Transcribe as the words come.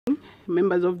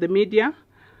members of the media.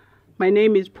 My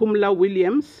name is Pumla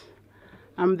Williams.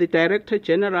 I'm the Director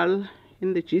General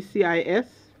in the GCIS.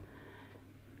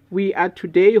 We are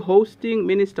today hosting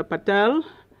Minister Patel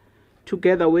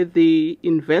together with the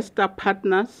investor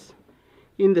partners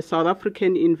in the South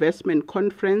African Investment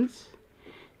Conference.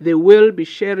 They will be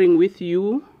sharing with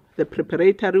you the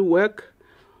preparatory work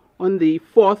on the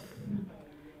fourth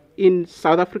in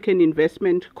South African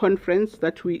Investment Conference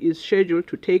that is scheduled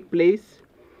to take place.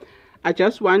 I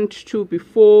just want to,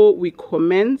 before we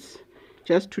commence,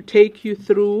 just to take you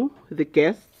through the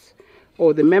guests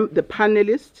or the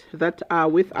panelists that are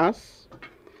with us,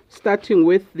 starting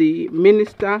with the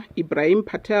Minister Ebrahim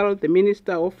Patel, the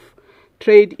Minister of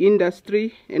Trade,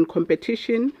 Industry and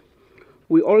Competition.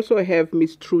 We also have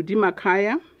Ms. Trudy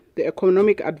Makaya, the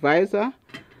Economic Advisor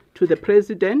to the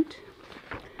President.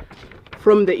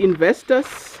 From the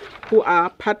investors who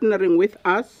are partnering with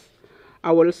us,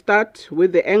 I will start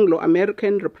with the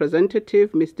Anglo-American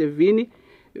representative, Mr.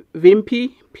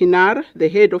 Vimpi Pinar, the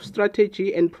Head of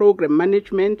Strategy and Program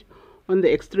Management on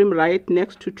the extreme right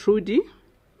next to Trudy.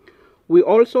 We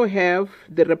also have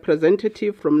the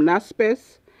representative from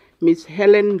NASPES, Ms.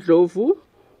 Helen Dlovu,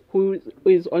 who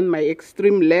is on my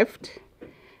extreme left.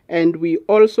 And we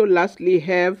also lastly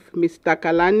have Ms.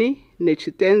 Takalani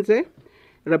Nechitenze,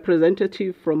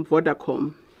 representative from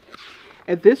Vodacom.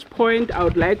 At this point, I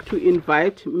would like to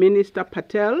invite Minister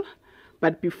Patel,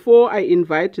 but before I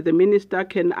invite the Minister,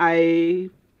 can I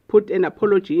put an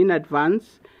apology in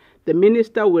advance? The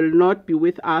Minister will not be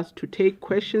with us to take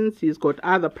questions. He's got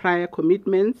other prior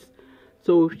commitments,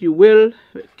 so he will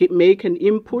make an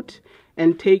input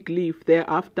and take leave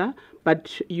thereafter.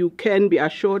 But you can be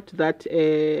assured that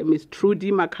Ms.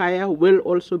 Trudy Makaya will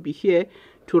also be here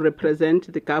to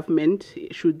represent the government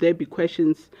should there be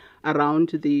questions around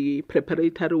the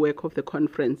preparatory work of the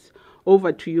conference.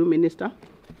 Over to you, Minister.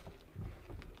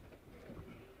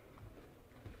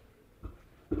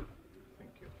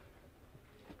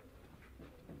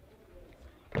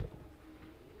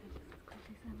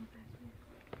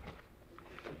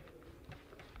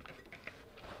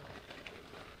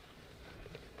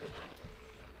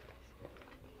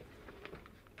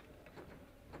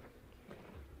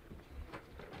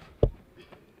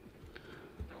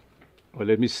 Well,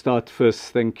 let me start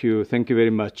first. Thank you very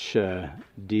much,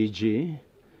 DG,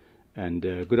 and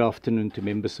good afternoon to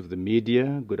members of the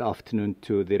media. Good afternoon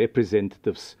to the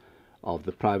representatives of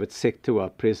the private sector who are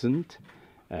present.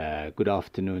 Good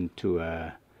afternoon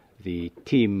to the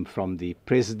team from the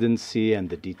presidency and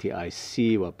the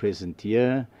DTIC who are present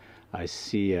here. I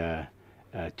see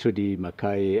Trudy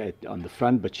Makai on the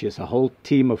front, but she has a whole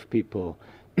team of people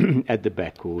at the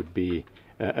back who would be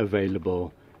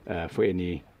available for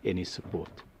any support.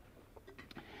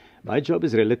 My job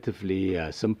is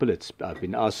relatively simple. I've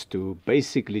been asked to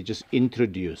basically just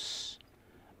introduce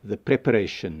the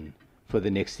preparation for the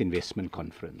next investment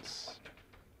conference.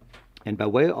 And by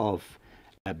way of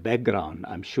background,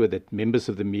 I'm sure that members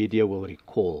of the media will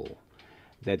recall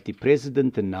that the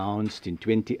President announced in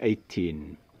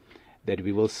 2018 that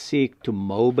we will seek to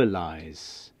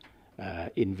mobilize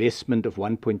investment of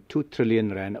 1.2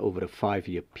 trillion rand over a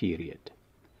 5-year period.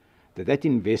 That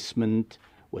investment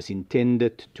was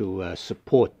intended to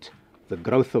support the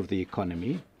growth of the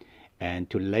economy and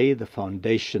to lay the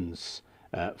foundations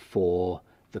for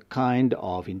the kind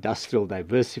of industrial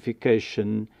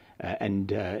diversification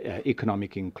and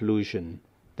economic inclusion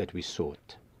that we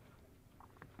sought.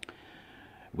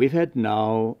 We've had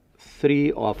now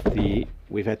three of the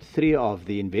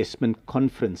investment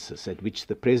conferences at which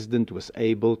the President was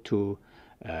able to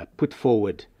put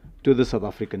forward to the South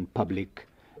African public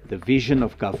the vision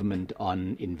of government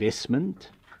on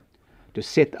investment, to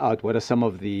set out what are some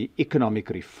of the economic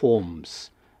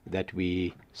reforms that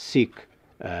we seek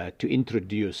to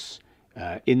introduce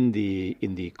in the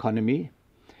economy,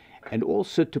 and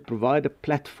also to provide a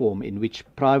platform in which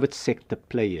private sector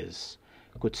players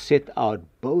could set out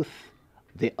both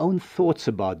their own thoughts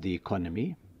about the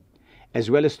economy,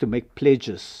 as well as to make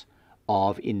pledges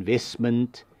of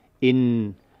investment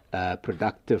in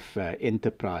productive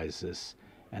enterprises.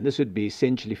 And this would be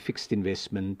essentially fixed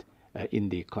investment in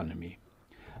the economy.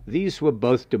 These were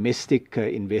both domestic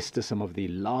investors, some of the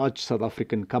large South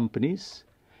African companies,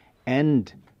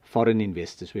 and foreign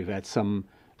investors. We've had some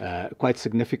quite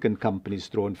significant companies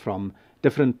drawn from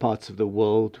different parts of the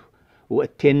world who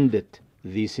attended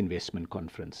these investment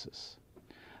conferences.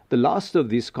 The last of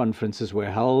these conferences were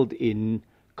held in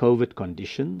COVID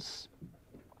conditions,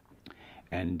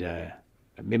 and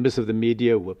members of the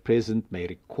media who were present may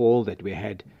recall that we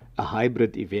had a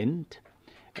hybrid event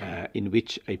in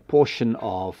which a portion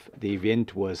of the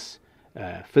event was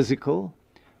physical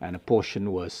and a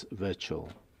portion was virtual.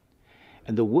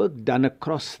 And the work done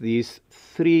across these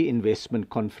 3 investment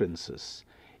conferences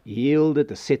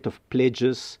yielded a set of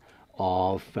pledges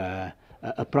of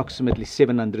approximately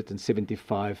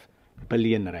 775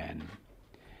 billion rand.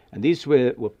 And these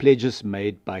were pledges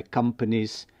made by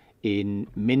companies in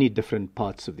many different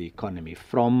parts of the economy,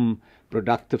 from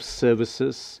productive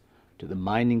services to the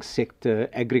mining sector,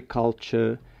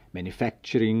 agriculture,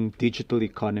 manufacturing, digital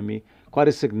economy. Quite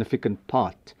a significant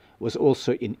part was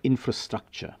also in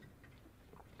infrastructure.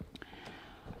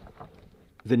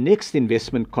 The next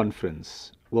investment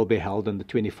conference will be held on the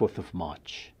 24th of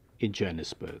March in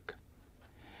Johannesburg.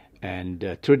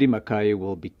 And Trudy Mackay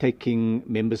will be taking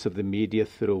members of the media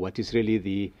through what is really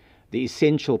the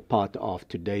essential part of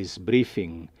today's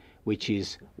briefing, which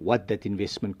is what that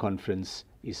investment conference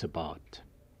is about.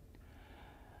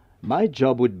 My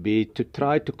job would be to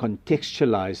try to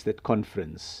contextualize that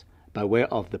conference by way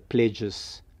of the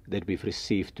pledges that we've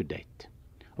received to date.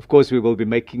 Of course, we will be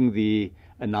making the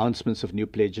announcements of new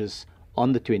pledges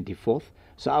on the 24th,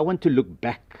 so I want to look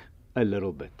back a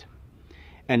little bit.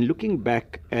 And looking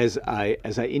back, as I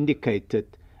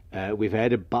indicated, we've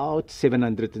had about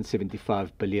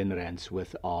 775 billion rands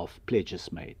worth of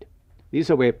pledges made. These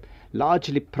are where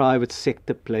largely private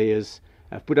sector players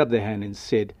have put up their hand and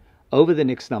said, over the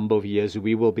next number of years,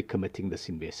 we will be committing this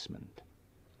investment.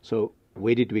 So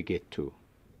where did we get to?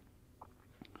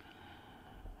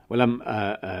 Well,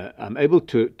 I'm able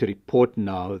to report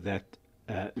now that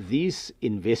these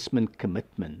investment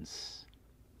commitments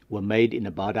were made in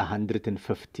about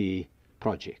 150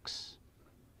 projects.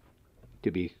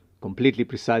 To be completely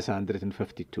precise,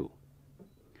 152.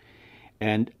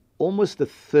 And almost a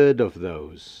third of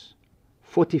those,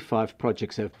 45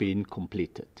 projects, have been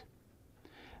completed.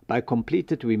 By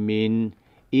completed, we mean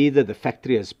either the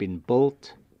factory has been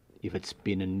built, if it's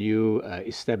been a new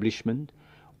establishment,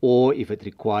 or if it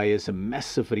requires a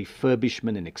massive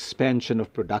refurbishment and expansion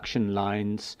of production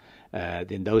lines,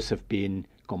 then those have been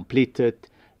completed.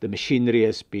 The machinery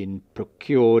has been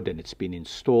procured and it's been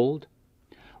installed.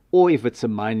 Or if it's a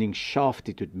mining shaft,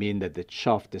 it would mean that the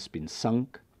shaft has been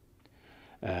sunk.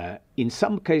 In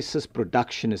some cases,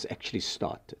 production has actually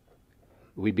started.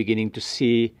 We're beginning to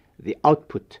see the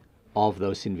output of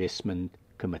those investment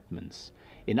commitments.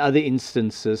 In other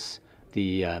instances,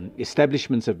 the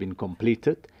establishments have been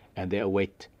completed and they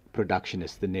await production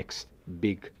as the next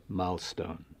big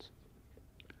milestone.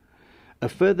 A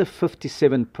further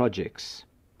 57 projects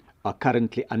are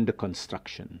currently under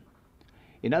construction.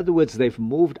 In other words, they've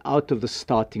moved out of the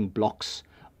starting blocks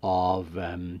of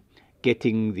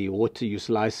getting the water use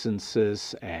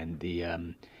licenses and the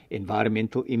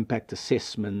environmental impact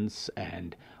assessments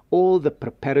and all the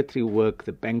preparatory work,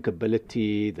 the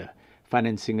bankability, the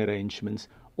financing arrangements.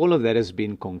 All of that has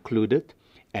been concluded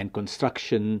and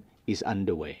construction is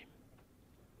underway.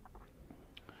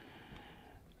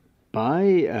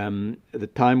 By the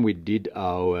time we did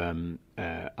our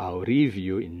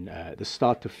review in the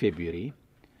start of February,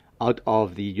 out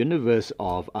of the universe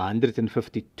of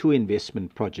 152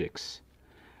 investment projects,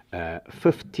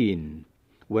 15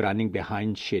 were running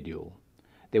behind schedule.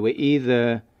 They were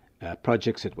either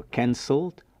projects that were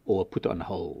cancelled or put on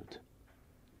hold.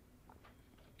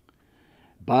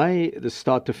 By the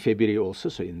start of February also,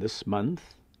 so in this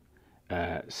month,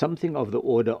 something of the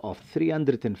order of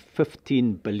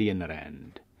 315 billion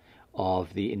rand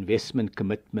of the investment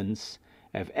commitments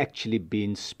have actually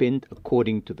been spent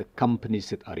according to the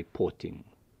companies that are reporting.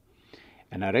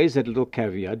 And I raise that little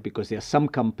caveat because there are some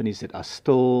companies that are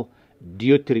still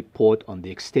due to report on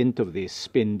the extent of their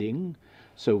spending.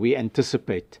 So we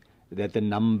anticipate that the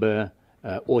number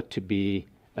ought to be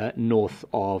north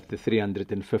of the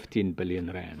 315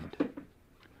 billion rand.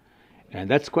 And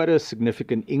that's quite a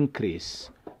significant increase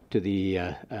to the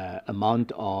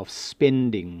amount of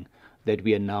spending that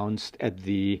we announced at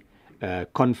the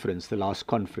conference, the last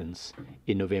conference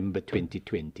in November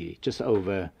 2020, just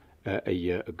over a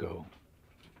year ago.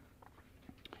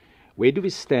 Where do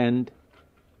we stand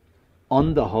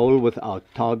on the whole with our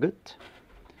target?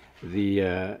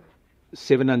 The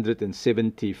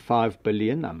 775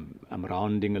 billion, I'm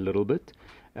rounding a little bit,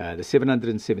 the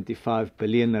 775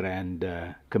 billion rand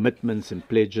commitments and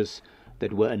pledges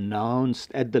that were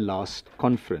announced at the last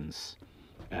conference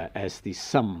as the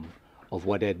sum of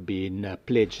what had been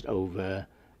pledged over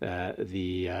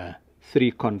the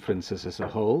 3 conferences as a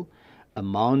whole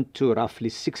amount to roughly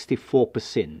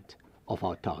 64% of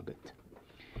our target.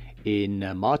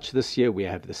 In March this year, we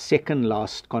have the second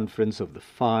last conference of the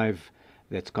 5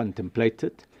 that's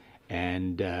contemplated,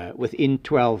 and within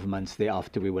 12 months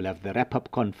thereafter, we will have the wrap-up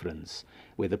conference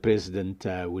where the President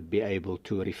would be able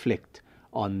to reflect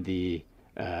on the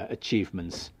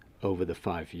achievements over the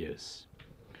 5 years.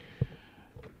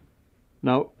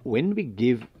 Now, when we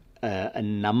give a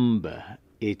number,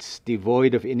 it's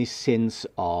devoid of any sense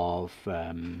of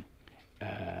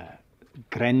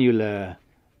granular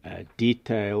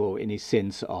detail or any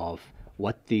sense of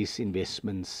what these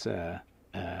investments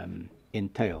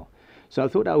entail. So I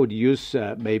thought I would use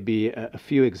maybe a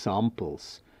few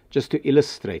examples just to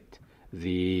illustrate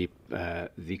the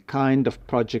kind of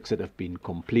projects that have been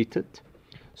completed.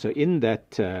 So in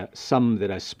that sum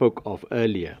that I spoke of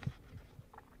earlier,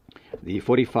 the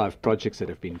 45 projects that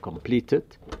have been completed,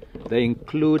 they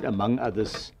include, among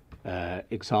others,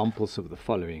 examples of the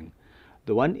following.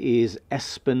 The one is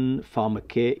Aspen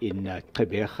Pharmacare in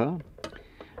Gqeberha.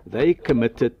 They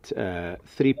committed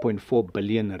 3.4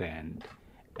 billion rand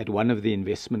at one of the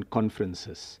investment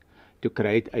conferences to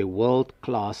create a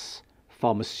world-class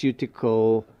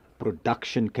pharmaceutical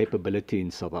production capability in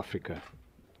South Africa.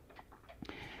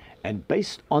 And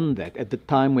based on that, at the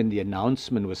time when the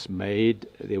announcement was made,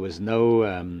 there was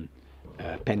no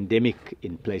pandemic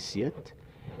in place yet,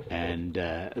 and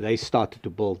they started to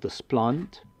build this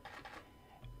plant.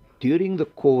 During the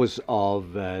course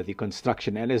of the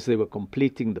construction, and as they were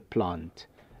completing the plant,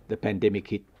 the pandemic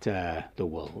hit the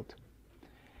world.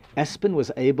 Aspen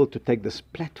was able to take this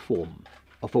platform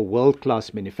of a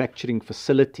world-class manufacturing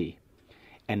facility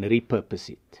and repurpose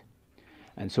it.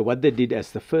 And so what they did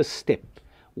as the first step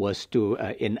was to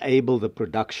enable the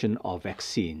production of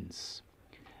vaccines.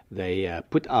 They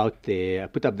put up their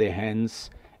hands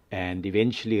and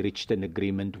eventually reached an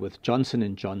agreement with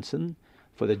Johnson & Johnson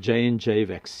for the J&J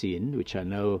vaccine, which I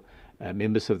know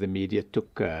members of the media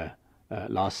took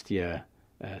last year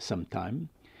sometime.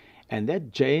 And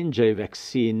that J&J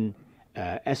vaccine,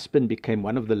 Aspen became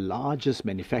one of the largest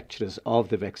manufacturers of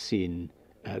the vaccine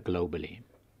globally.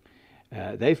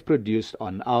 They've produced,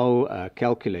 on our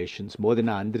calculations, more than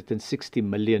 160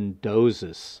 million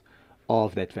doses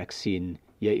of that vaccine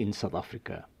here in South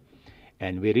Africa.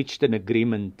 And we reached an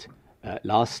agreement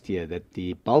last year that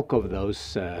the bulk of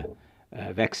those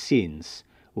vaccines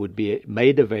would be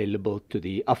made available to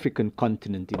the African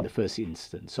continent in the first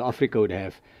instance. So Africa would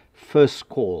have first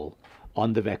call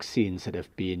on the vaccines that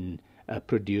have been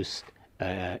produced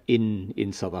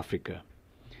in South Africa.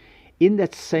 In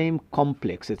that same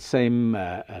complex, that same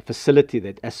facility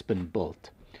that Aspen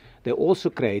built, they also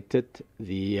created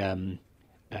the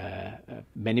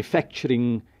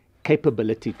manufacturing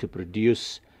capability to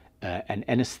produce an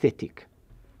anesthetic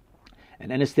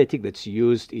that's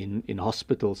used in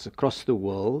hospitals across the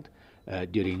world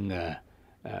during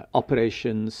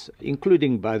operations,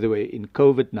 including, by the way, in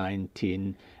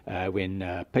COVID-19,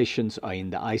 when patients are in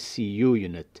the ICU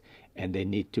unit and they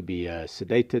need to be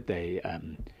sedated, they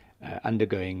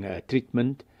undergoing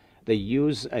treatment. They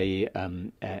use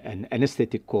an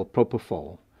anesthetic called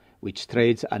propofol, which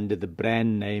trades under the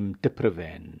brand name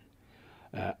Diprivan.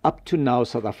 Up to now,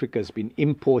 South Africa has been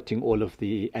importing all of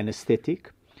the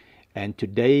anesthetic, and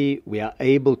today we are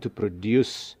able to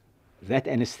produce that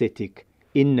anesthetic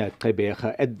in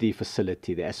Gqeberha at the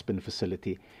facility, the Aspen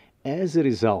facility, as a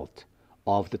result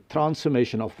of the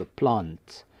transformation of the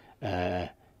plant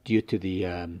due to the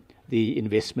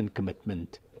investment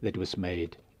commitment that was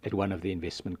made at one of the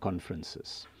investment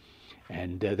conferences.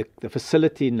 And the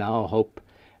facility now, hope,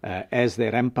 as they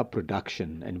ramp up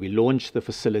production, and we launched the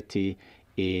facility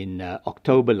in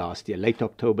October last year, late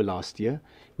October last year,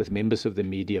 with members of the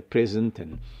media present,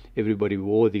 and everybody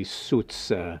wore these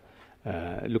suits,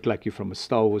 looked like you're from a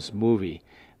Star Wars movie.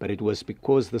 But it was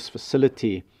because this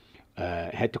facility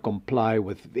had to comply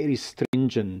with very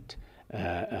stringent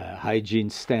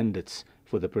hygiene standards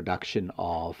for the production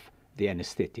of the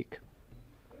anesthetic.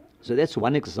 So that's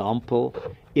one example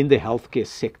in the healthcare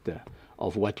sector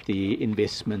of what the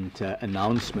investment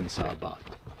announcements are about.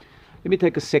 Let me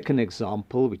take a second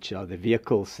example, which are the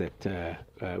vehicles that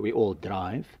we all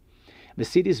drive.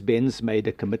 Mercedes-Benz made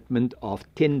a commitment of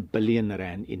 10 billion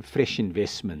rand in fresh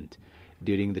investment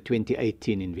during the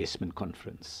 2018 investment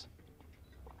conference.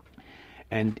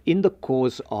 And in the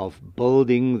course of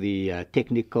building the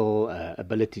technical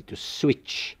ability to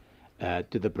switch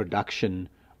to the production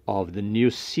of the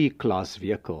new C-Class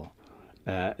vehicle,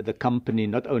 the company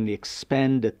not only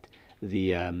expanded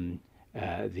the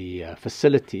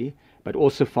facility, but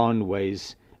also found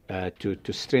ways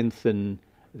to strengthen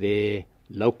their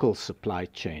local supply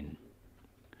chain.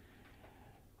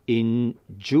 In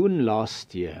June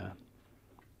last year,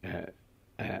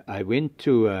 I went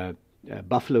to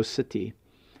Buffalo City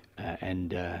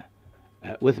and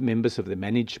with members of the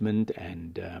management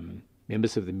and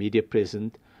members of the media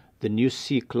present, the new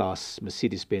C-Class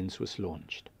Mercedes-Benz was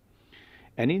launched.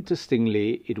 And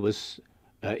interestingly, it was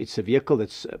It's a vehicle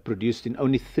that's produced in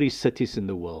only 3 cities in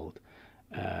the world.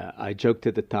 I joked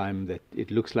at the time that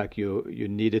it looks like you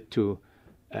needed to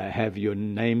have your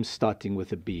name starting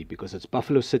with a B, because it's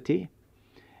Buffalo City,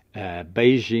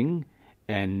 Beijing,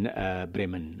 and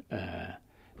Bremen.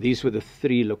 These were the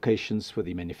 3 locations for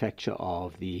the manufacture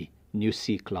of the new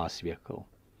C-Class vehicle.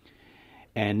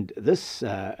 And this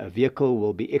vehicle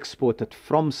will be exported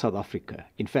from South Africa.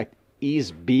 In fact,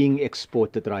 is being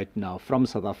exported right now from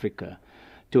South Africa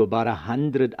to about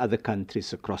 100 other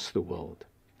countries across the world.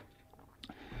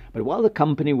 But while the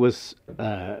company was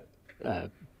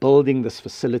building this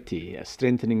facility,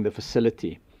 strengthening the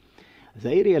facility,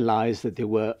 they realized that there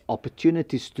were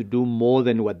opportunities to do more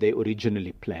than what they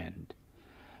originally planned.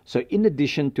 So in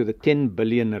addition to the 10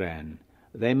 billion rand,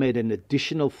 they made an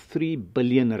additional 3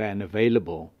 billion rand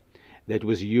available that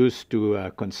was used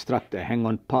to construct a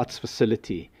hang-on parts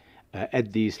facility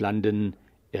at these London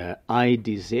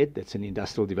IDZ, that's an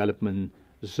industrial development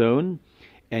zone,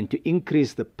 and to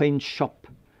increase the paint shop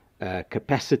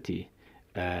capacity,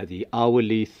 the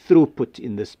hourly throughput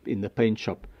in the paint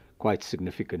shop quite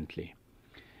significantly.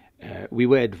 We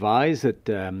were advised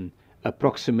that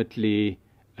approximately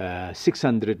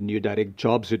 600 new direct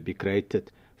jobs would be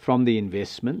created from the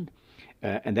investment,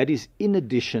 and that is in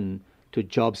addition to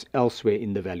jobs elsewhere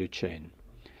in the value chain.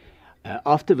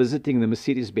 After visiting the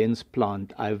Mercedes-Benz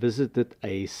plant, I visited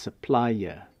a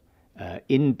supplier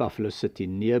in Buffalo City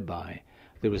nearby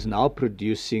that was now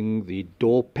producing the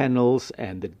door panels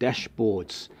and the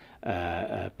dashboards,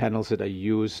 panels that are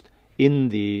used in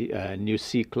the new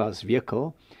C-Class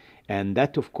vehicle. And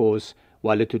that, of course,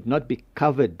 while it would not be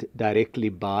covered directly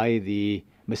by the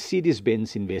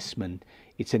Mercedes-Benz investment,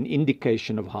 it's an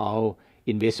indication of how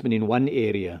investment in one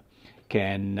area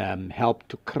can help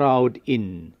to crowd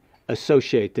in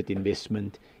associated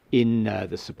investment in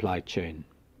the supply chain.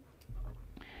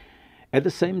 At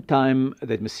the same time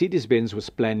that Mercedes-Benz was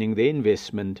planning their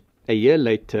investment, a year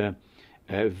later,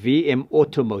 VM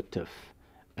Automotive,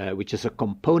 which is a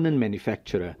component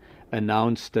manufacturer,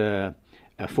 announced a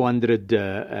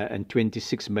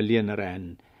 426 million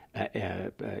rand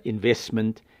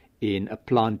investment in a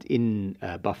plant in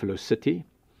Buffalo City.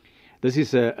 This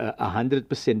is a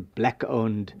 100%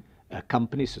 black-owned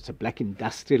company, so it's a black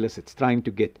industrialist. It's trying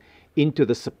to get into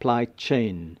the supply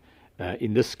chain,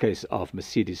 in this case of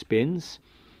Mercedes-Benz,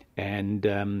 and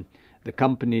the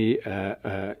company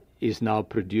is now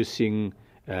producing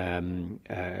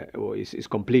or is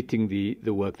completing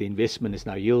the work. The investment has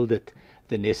now yielded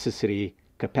the necessary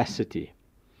capacity.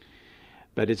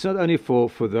 But it's not only for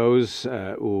those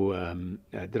who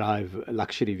drive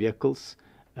luxury vehicles.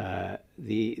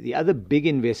 The other big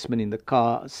investment in the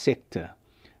car sector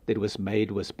that was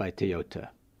made was by Toyota.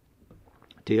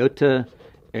 Toyota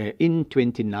in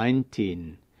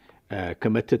 2019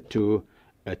 committed to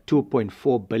a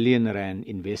 2.4 billion rand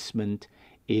investment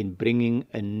in bringing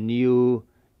a new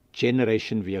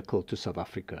generation vehicle to South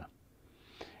Africa.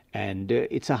 And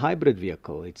it's a hybrid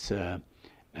vehicle. It's a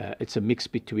mix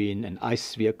between an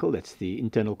ICE vehicle, that's the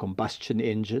internal combustion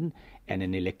engine, and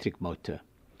an electric motor.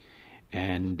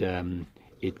 And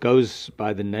it goes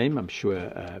by the name, I'm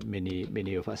sure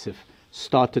many of us have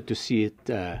started to see it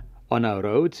on our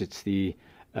roads. It's the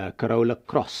Corolla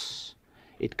Cross.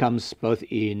 It comes both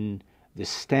in the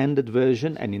standard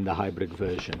version and in the hybrid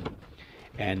version.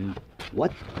 And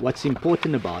what's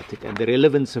important about it, and the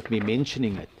relevance of me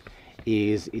mentioning it,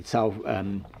 is it's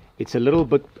a little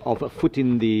bit of a foot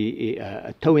in the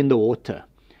a toe in the water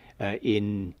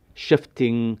in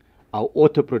shifting our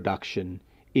auto production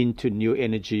into new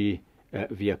energy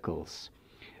vehicles.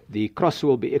 The Cross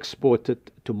will be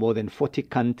exported to more than 40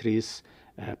 countries,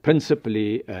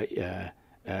 principally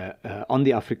on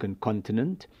the African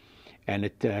continent, and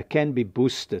it can be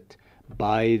boosted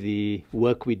by the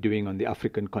work we're doing on the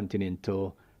African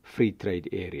Continental Free Trade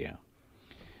Area.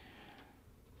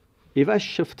 If I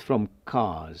shift from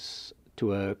cars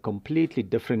to a completely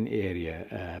different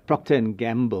area, Procter &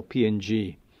 Gamble,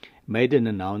 P&G, made an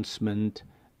announcement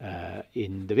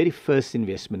in the very first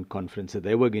investment conference that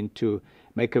they were going to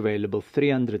make available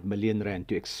 300 million rand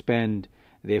to expand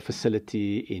their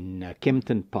facility in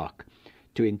Kempton Park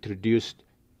to introduce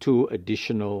 2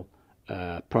 additional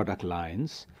product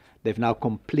lines. They've now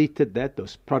completed that.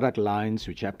 Those product lines,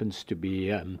 which happens to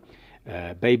be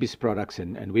babies' products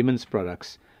and women's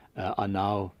products, are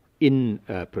now in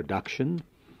production,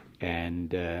 and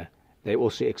they're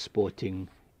also exporting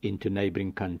into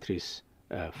neighboring countries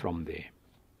from there.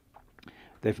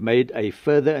 They've made a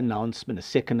further announcement, a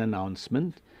second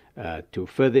announcement, to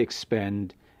further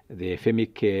expand their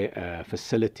Femicare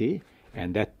facility,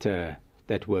 and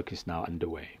that work is now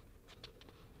underway.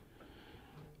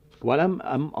 While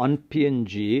I'm on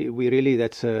P&G,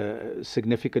 that's a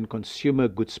significant consumer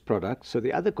goods product. So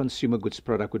the other consumer goods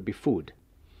product would be food.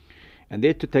 And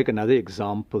there, to take another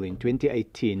example, in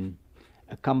 2018,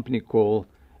 a company called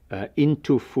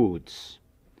Into Foods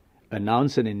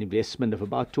announced an investment of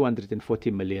about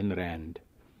 240 million rand.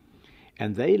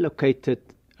 And they located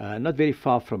not very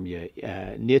far from here,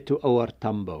 near to OR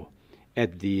Tambo,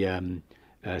 at the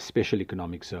Special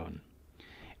Economic Zone.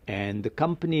 And the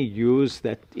company used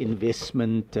that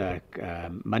investment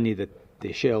money that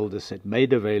the shareholders had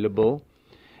made available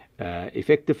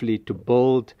effectively to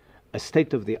build a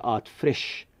state-of-the-art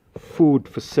fresh food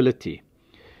facility.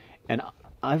 And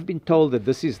I've been told that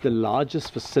this is the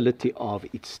largest facility of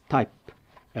its type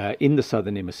in the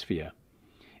Southern Hemisphere.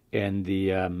 And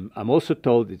I'm also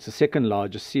told it's the second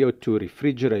largest CO2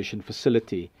 refrigeration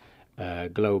facility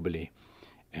globally.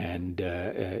 And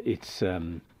it's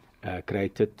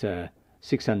created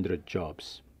 600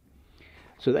 jobs.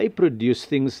 So they produce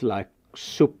things like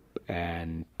soup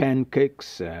and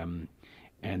pancakes, and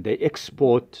they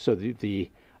export. So the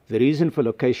reason for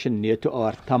location near to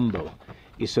OR Tambo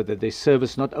is so that they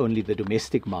service not only the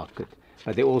domestic market,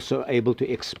 but they're also able to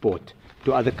export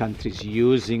to other countries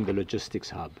using the logistics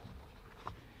hub.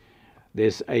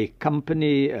 There's a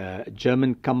company, a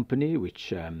German company,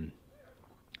 which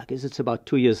I guess it's about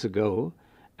 2 years ago,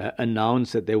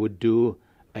 announced that they would do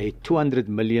a 200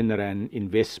 million rand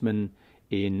investment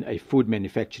in a food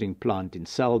manufacturing plant in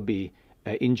Selby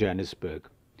in Johannesburg.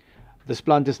 This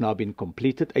plant has now been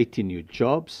completed, 80 new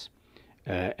jobs,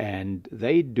 and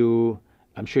they do,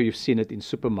 I'm sure you've seen it in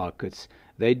supermarkets,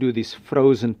 they do these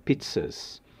frozen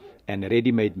pizzas and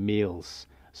ready-made meals,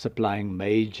 supplying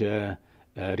major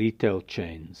retail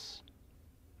chains.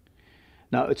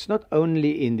 Now, it's not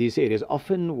only in these areas.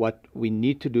 Often what we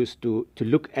need to do is to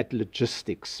look at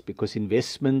logistics, because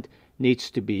investment needs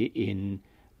to be in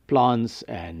plants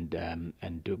and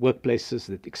workplaces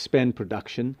that expand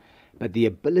production. But the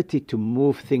ability to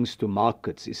move things to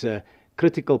markets is a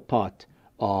critical part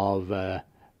of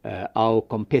our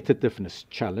competitiveness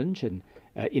challenge, and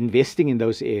investing in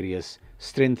those areas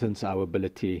strengthens our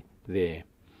ability there.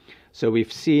 So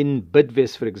we've seen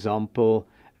Bidvest, for example,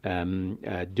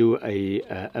 do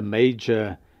a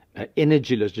major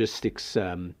energy logistics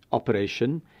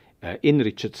operation in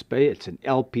Richards Bay. It's an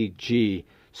LPG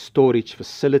storage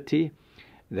facility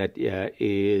that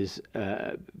is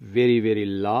very, very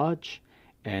large,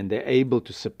 and they're able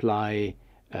to supply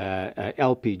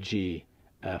LPG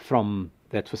from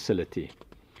that facility.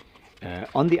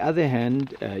 On the other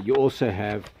hand, you also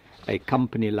have a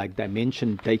company like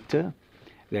Dimension Data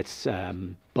that's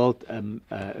built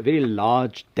a very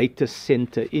large data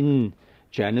center in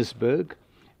Johannesburg.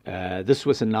 This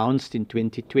was announced in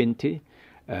 2020,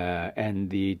 and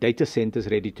the data center is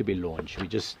ready to be launched.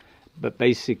 But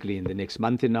basically in the next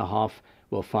month and a half,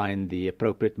 we'll find the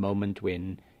appropriate moment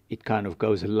when it kind of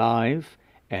goes live,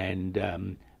 and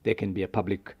there can be a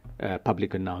public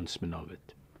announcement of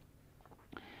it.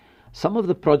 Some of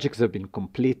the projects have been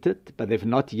completed, but they've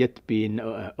not yet been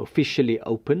officially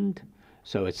opened.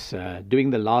 So it's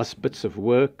doing the last bits of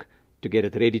work to get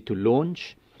it ready to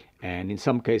launch. And in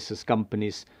some cases,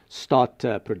 companies start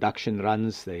production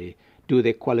runs. They do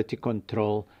their quality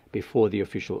control before the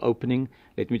official opening.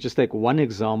 Let me just take one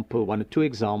or two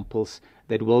examples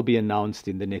that will be announced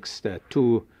in the next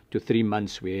 2 to 3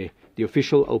 months, where the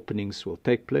official openings will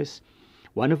take place.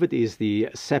 One of it is the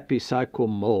SAIC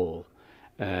Mall.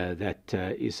 That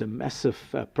is a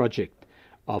massive project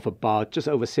of about just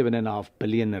over 7.5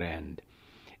 billion rand.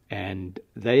 And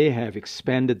they have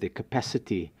expanded the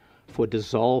capacity for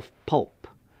dissolved pulp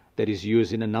that is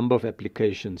used in a number of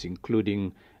applications,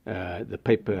 including the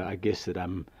paper, I guess, that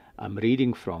I'm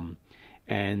reading from.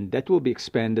 And that will be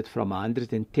expanded from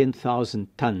 110,000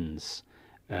 tons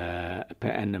per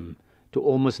annum to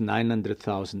almost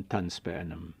 900,000 tons per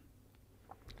annum.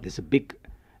 There's a big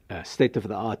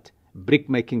state-of-the-art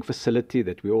brick-making facility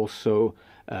that we're also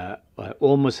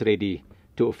almost ready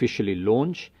to officially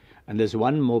launch. And there's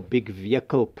one more big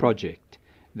vehicle project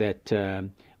that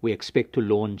we expect to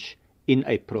launch in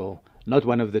April. Not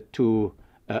one of the two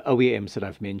OEMs that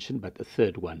I've mentioned, but the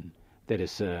third one that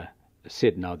is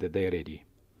said now that they're ready.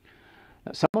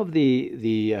 Now, some of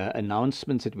the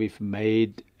announcements that we've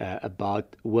made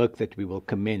about work that we will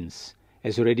commence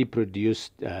has already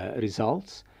produced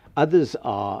results. Others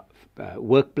are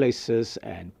workplaces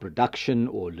and production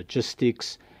or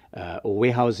logistics or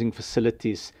warehousing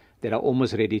facilities that are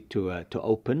almost ready to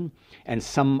open, and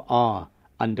some are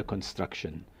under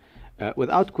construction.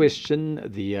 Without question,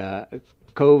 the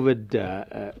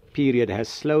COVID period has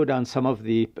slowed down some of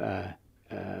the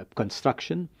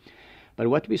construction, But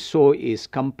what we saw is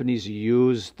companies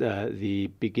used the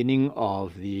beginning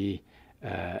of the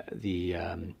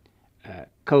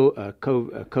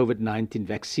COVID-19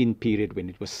 vaccine period, when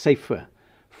it was safer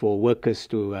for workers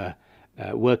to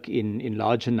work in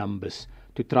larger numbers,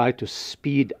 to try to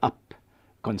speed up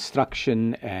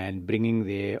construction and bringing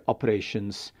their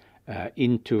operations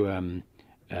into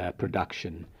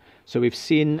production. So we've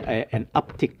seen an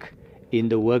uptick in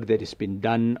the work that has been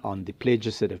done on the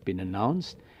pledges that have been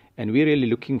announced, and we're really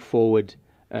looking forward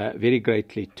very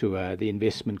greatly to the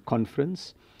investment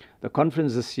conference. The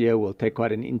conference this year will take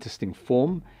quite an interesting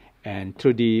form, and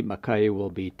Trudy Mackay will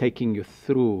be taking you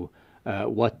through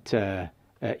what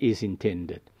is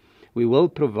intended. We will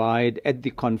provide at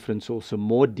the conference also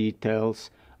more details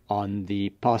on the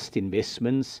past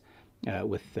investments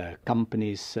with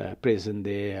companies present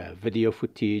there, video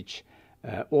footage,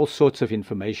 all sorts of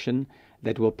information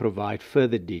that will provide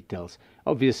further details.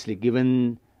 Obviously,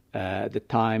 given the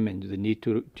time and the need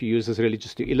to use this really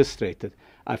just to illustrate it,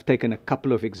 I've taken a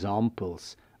couple of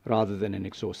examples rather than an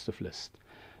exhaustive list.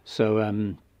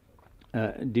 So,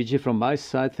 DG, from my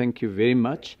side, thank you very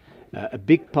much. A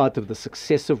big part of the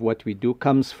success of what we do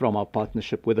comes from our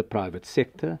partnership with the private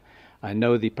sector. I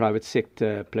know the private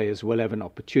sector players will have an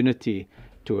opportunity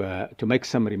to make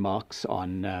some remarks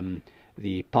on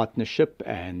the partnership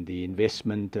and the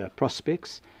investment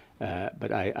prospects,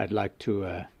 but I'd like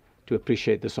to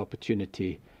appreciate this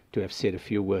opportunity to have said a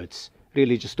few words,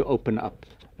 really just to open up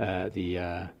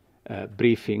the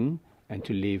briefing and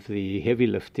to leave the heavy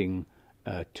lifting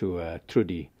to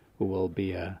Trudy, who will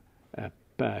be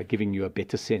giving you a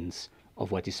better sense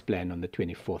of what is planned on the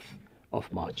 24th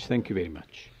of March. Thank you very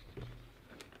much.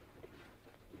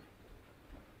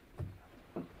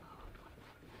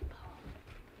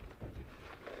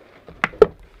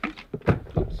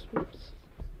 Oops.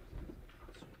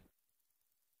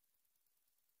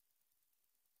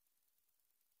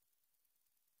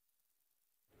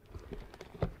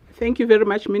 Thank you very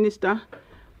much, Minister.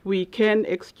 We can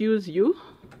excuse you.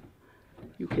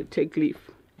 You can take leave.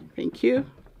 Thank you.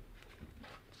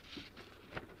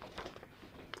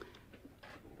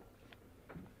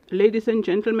 Ladies and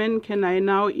gentlemen, can I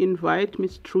now invite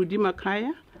Ms. Trudy Mackay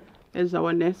as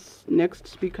our next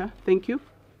speaker? Thank you.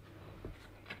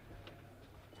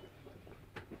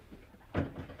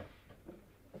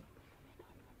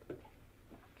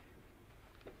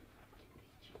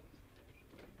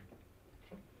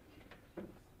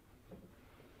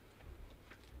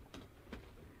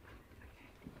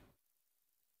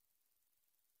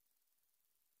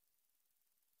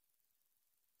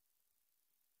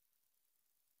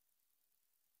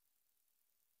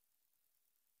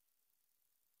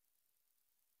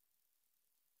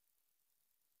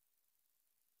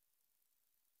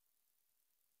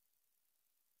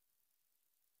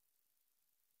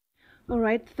 All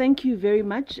right, thank you very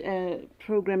much,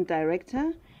 Program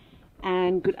Director,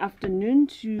 and good afternoon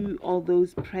to all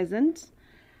those present.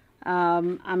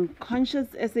 I'm conscious,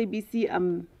 SABC,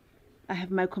 I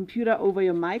have my computer over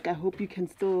your mic. I hope you can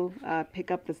still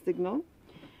pick up the signal.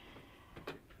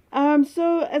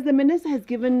 So as the Minister has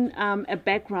given a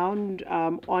background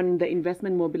on the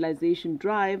investment mobilization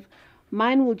drive,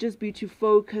 mine will just be to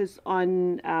focus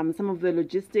on some of the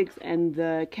logistics and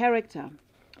the character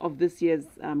of this year's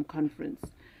conference.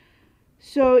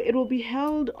 So it will be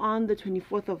held on the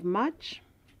 24th of March,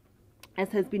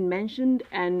 as has been mentioned,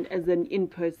 and as an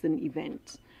in-person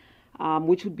event,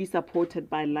 which would be supported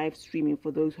by live streaming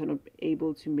for those who are not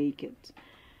able to make it.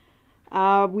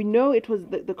 We know it was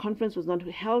the conference was not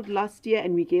held last year,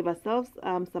 and we gave ourselves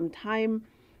some time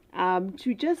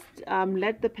to just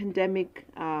let the pandemic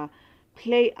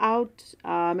play out,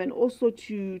 and also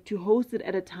to host it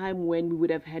at a time when we would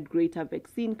have had greater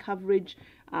vaccine coverage.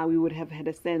 We would have had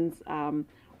a sense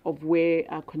of where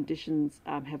conditions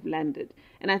have landed.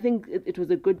 And I think it was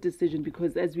a good decision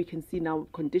because, as we can see now,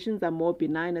 conditions are more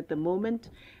benign at the moment,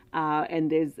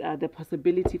 and there's the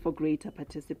possibility for greater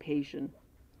participation.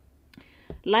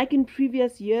 Like in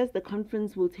previous years, the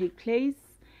conference will take place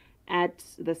at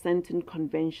the Sandton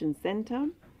Convention Center.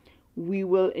 We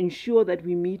will ensure that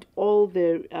we meet all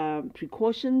the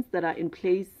precautions that are in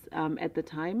place at the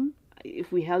time.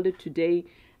 If we held it today,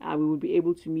 we would be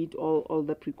able to meet all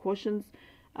the precautions.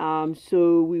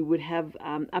 So we would have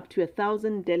up to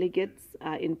 1,000 delegates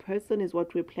in person is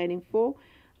what we're planning for,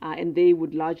 and they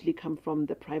would largely come from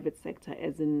the private sector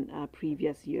as in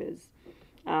previous years.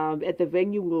 At the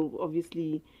venue, we'll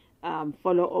obviously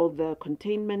follow all the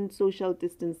containment, social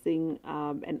distancing,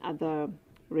 and other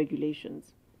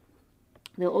regulations.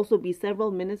 There'll also be several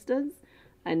ministers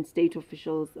and state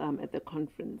officials at the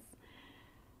conference.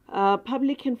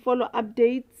 Public can follow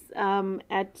updates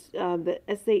at the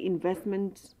SA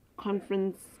Investment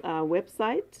Conference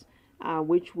website,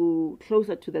 which will,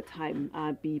 closer to the time,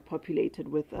 be populated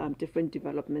with different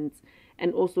developments,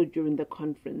 and also during the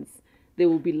conference. There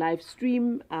will be live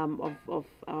stream of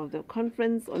the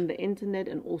conference on the internet,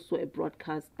 and also a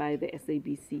broadcast by the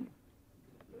SABC.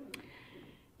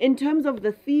 In terms of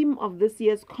the theme of this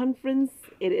year's conference,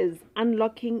 it is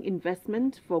Unlocking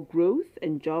Investment for Growth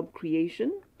and Job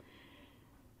Creation.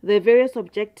 There are various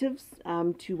objectives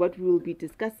to what we will be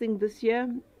discussing this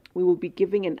year. We will be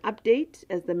giving an update,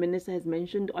 as the Minister has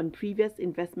mentioned, on previous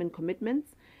investment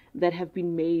commitments that have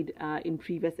been made in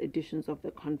previous editions of the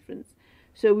conference.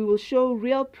 So we will show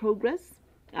real progress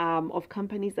of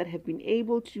companies that have been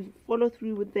able to follow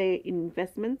through with their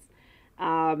investments,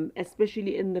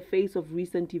 especially in the face of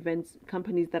recent events,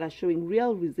 companies that are showing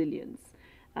real resilience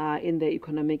in their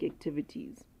economic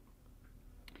activities.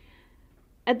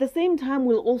 At the same time,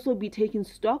 we'll also be taking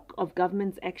stock of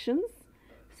government's actions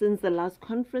since the last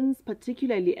conference,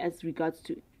 particularly as regards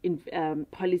to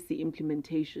policy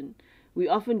implementation. We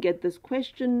often get this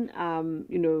question,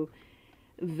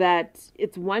 that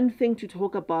it's one thing to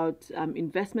talk about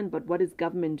investment, but what is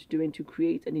government doing to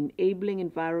create an enabling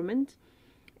environment?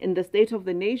 In the State of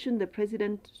the Nation, the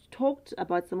President talked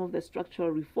about some of the structural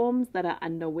reforms that are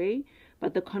underway,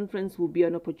 but the conference will be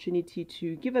an opportunity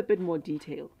to give a bit more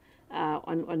detail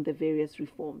on the various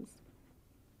reforms.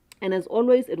 And as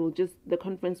always, the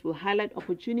conference will highlight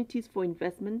opportunities for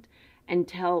investment and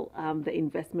tell the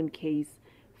investment case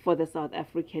for the South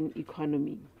African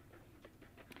economy.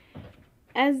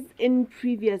 As in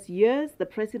previous years, the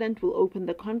President will open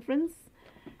the conference.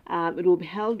 It will be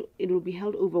held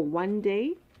over one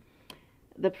day.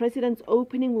 The President's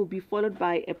opening will be followed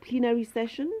by a plenary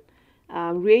session,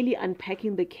 really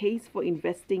unpacking the case for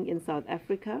investing in South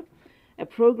Africa, a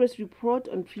progress report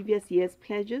on previous year's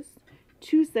pledges,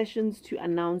 2 sessions to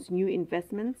announce new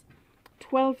investments,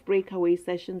 12 breakaway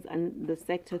sessions on the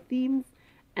sector themes,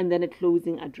 and then a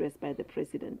closing address by the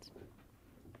President.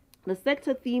 The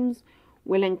sector themes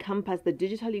will encompass the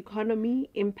digital economy,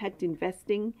 impact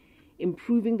investing,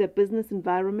 improving the business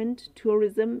environment,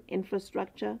 tourism,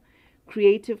 infrastructure,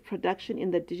 creative production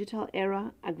in the digital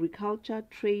era, agriculture,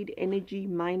 trade, energy,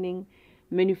 mining,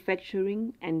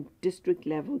 manufacturing, and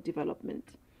district-level development.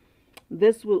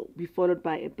 This will be followed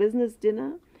by a business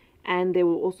dinner, and there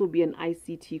will also be an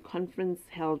ICT conference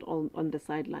held on the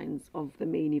sidelines of the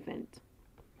main event,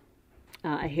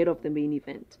 ahead of the main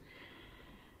event.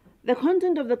 The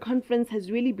content of the conference has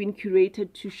really been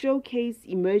curated to showcase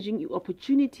emerging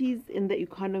opportunities in the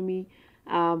economy.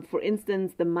 For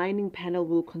instance, the mining panel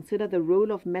will consider the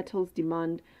role of metals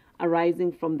demand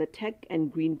arising from the tech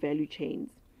and green value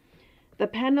chains. The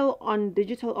panel on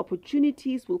digital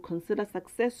opportunities will consider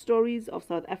success stories of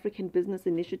South African business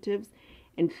initiatives,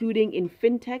 including in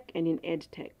fintech and in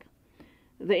edtech.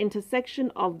 The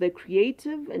intersection of the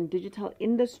creative and digital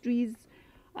industries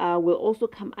will also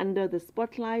come under the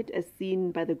spotlight, as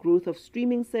seen by the growth of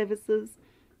streaming services,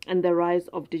 and the rise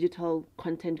of digital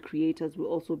content creators will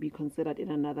also be considered in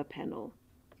another panel.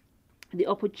 The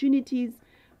opportunities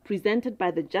presented by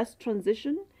the just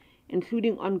transition,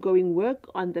 including ongoing work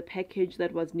on the package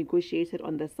that was negotiated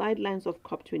on the sidelines of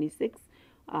COP26,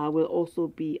 will also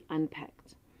be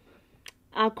unpacked.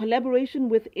 Our collaboration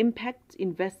with Impact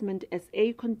Investment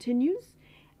SA continues.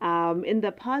 In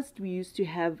the past, we used to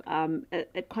have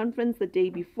a conference the day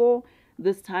before.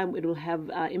 This time, it will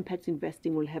have Impact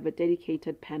Investing will have a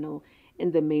dedicated panel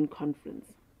in the main conference.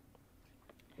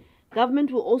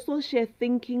 Government will also share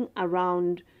thinking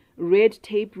around red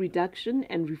tape reduction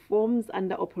and reforms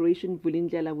under Operation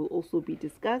Vulindlela will also be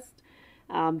discussed.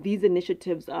 These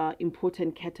initiatives are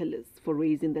important catalysts for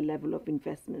raising the level of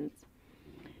investments.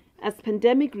 As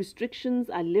pandemic restrictions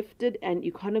are lifted and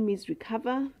economies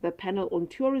recover, the panel on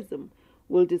tourism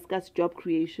will discuss job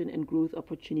creation and growth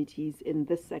opportunities in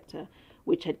this sector,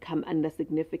 which had come under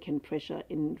significant pressure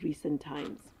in recent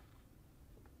times.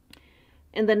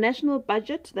 In the national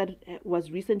budget that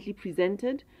was recently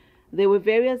presented, there were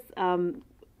various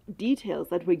details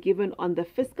that were given on the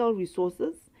fiscal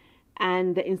resources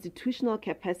and the institutional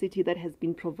capacity that has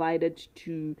been provided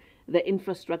to the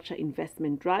infrastructure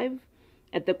investment drive.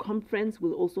 At the conference,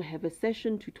 we'll also have a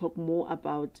session to talk more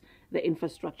about the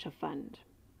infrastructure fund.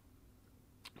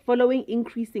 Following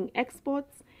increasing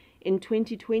exports in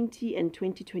 2020 and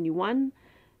 2021,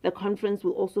 the conference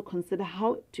will also consider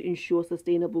how to ensure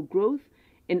sustainable growth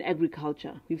in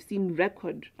agriculture. We've seen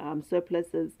record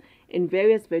surpluses in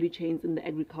various value chains in the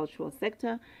agricultural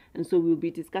sector, and so we'll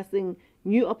be discussing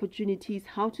new opportunities,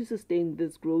 how to sustain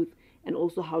this growth, and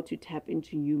also how to tap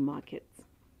into new markets.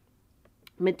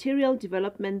 Material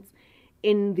developments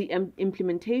in the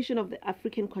implementation of the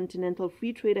African Continental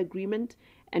Free Trade Agreement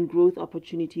and growth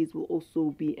opportunities will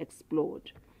also be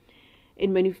explored.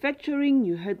 In manufacturing,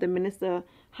 you heard the Minister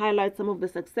highlight some of the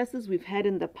successes we've had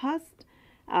in the past.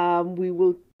 We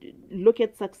will look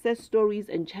at success stories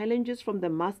and challenges from the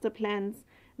master plans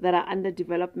that are under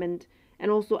development and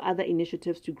also other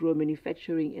initiatives to grow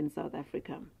manufacturing in South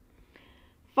Africa.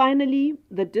 Finally,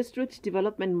 the district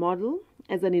development model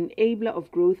as an enabler of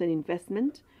growth and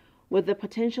investment with the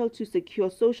potential to secure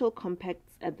social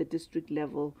compacts at the district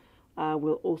level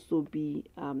will also be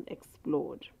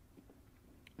explored.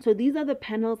 So these are the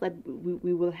panels that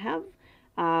we will have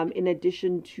in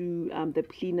addition to the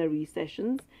plenary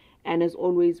sessions. And as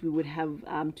always, we would have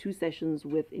 2 sessions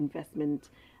with investment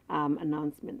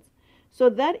announcements. So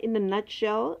that, in a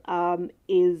nutshell,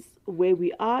 is where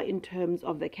we are in terms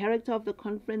of the character of the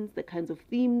conference, the kinds of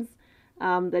themes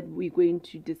that we're going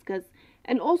to discuss,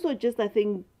 and also just, I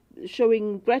think,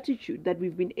 showing gratitude that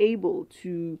we've been able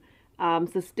to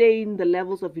sustain the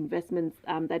levels of investments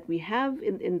that we have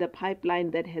in the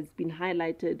pipeline that has been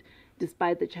highlighted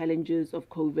despite the challenges of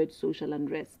COVID, social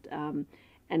unrest,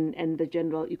 and the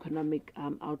general economic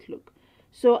outlook.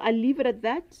 So I'll leave it at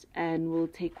that, and we'll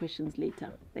take questions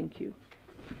later. Thank you.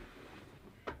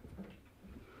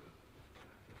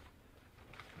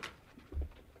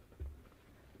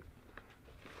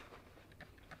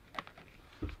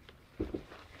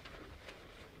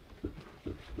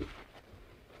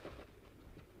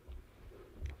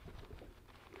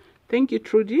 Thank you,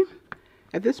 Trudy.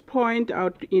 At this point, I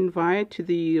would invite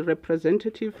the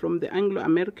representative from the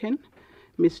Anglo-American,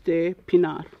 Mr.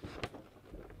 Pinar.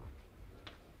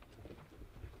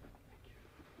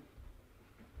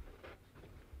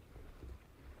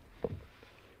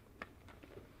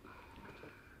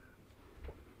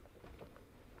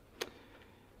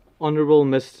 Honourable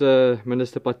Mr.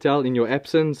 Minister Patel, in your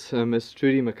absence, Ms.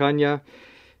 Trudy Makanya,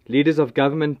 leaders of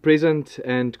government present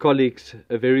and colleagues,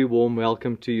 a very warm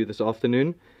welcome to you this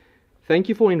afternoon. Thank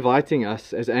you for inviting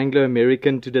us as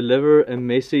Anglo-American to deliver a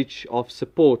message of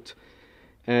support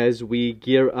as we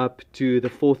gear up to the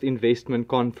 4th investment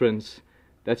conference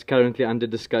that's currently under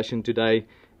discussion today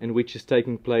and which is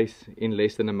taking place in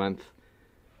less than a month.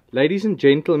 Ladies and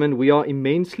gentlemen, we are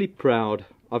immensely proud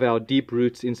of our deep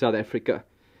roots in South Africa.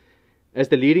 As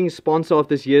the leading sponsor of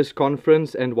this year's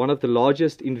conference and one of the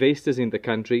largest investors in the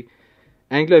country,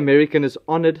 Anglo-American is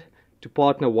honoured to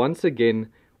partner once again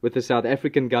with the South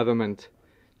African government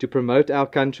to promote our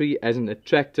country as an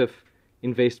attractive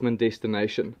investment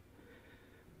destination.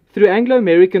 Through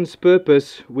Anglo-American's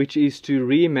purpose, which is to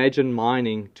reimagine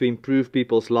mining to improve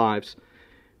people's lives,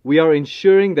 we are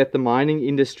ensuring that the mining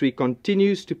industry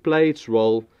continues to play its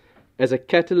role as a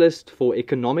catalyst for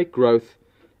economic growth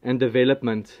and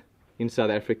development in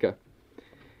South Africa.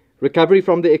 Recovery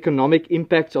from the economic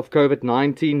impacts of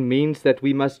COVID-19 means that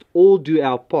we must all do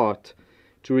our part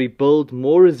to rebuild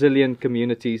more resilient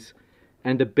communities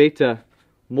and a better,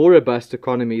 more robust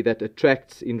economy that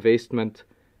attracts investment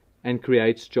and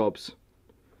creates jobs.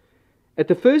 At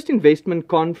the first investment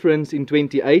conference in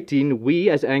 2018,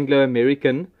 we as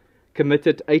Anglo-American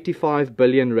committed 85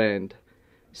 billion rand,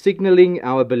 signalling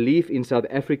our belief in South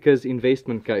Africa's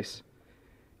investment case.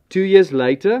 2 years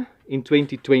later, in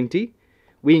 2020,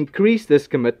 we increased this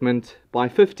commitment by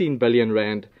 15 billion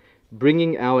rand,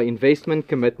 bringing our investment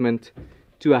commitment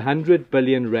to 100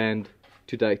 billion rand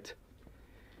to date.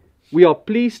 We are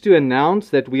pleased to announce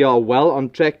that we are well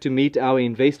on track to meet our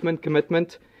investment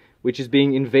commitment, which is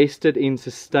being invested in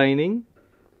sustaining,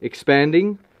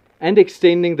 expanding, and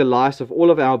extending the lives of all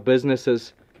of our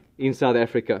businesses in South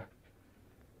Africa.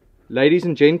 Ladies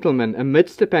and gentlemen,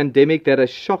 amidst a pandemic that has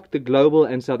shocked the global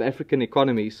and South African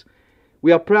economies,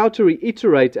 we are proud to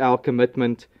reiterate our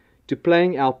commitment to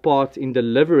playing our part in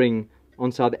delivering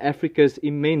on South Africa's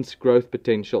immense growth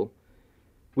potential.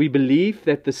 We believe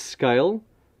that the scale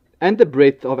and the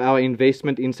breadth of our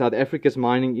investment in South Africa's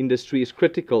mining industry is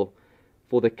critical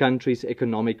for the country's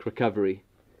economic recovery.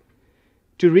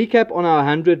 To recap on our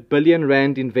 100 billion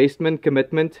rand investment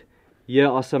commitment, here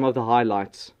are some of the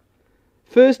highlights.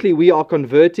 Firstly, we are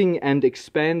converting and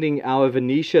expanding our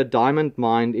Venetia diamond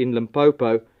mine in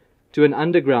Limpopo to an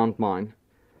underground mine.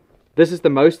 This is the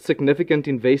most significant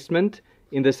investment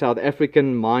in the South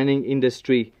African mining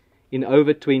industry in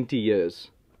over 20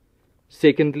 years.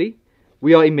 Secondly,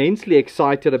 we are immensely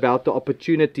excited about the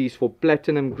opportunities for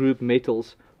platinum group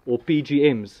metals, or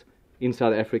PGMs, in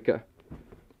South Africa.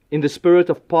 In the spirit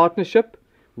of partnership,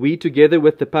 we, together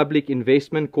with the Public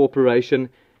Investment Corporation,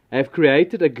 have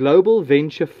created a global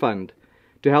venture fund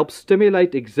to help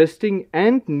stimulate existing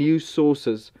and new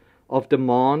sources of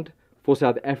demand for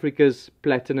South Africa's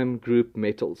platinum group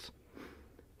metals.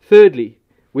 Thirdly,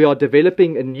 we are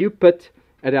developing a new pit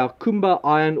at our Kumba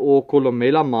iron ore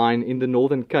Kolomela mine in the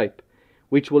Northern Cape,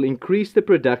 which will increase the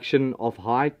production of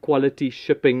high-quality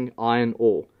shipping iron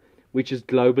ore, which is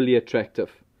globally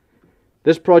attractive.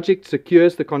 This project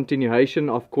secures the continuation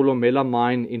of Kolomela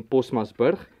mine in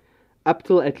Posmasburg up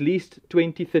till at least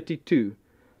 2032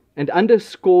 and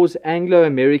underscores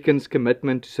Anglo-Americans'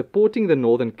 commitment to supporting the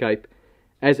Northern Cape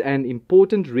as an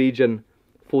important region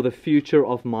for the future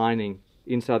of mining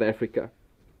in South Africa.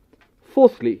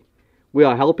 Fourthly, we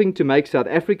are helping to make South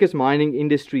Africa's mining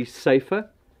industry safer,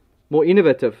 more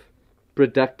innovative,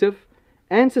 productive,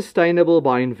 and sustainable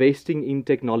by investing in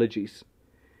technologies.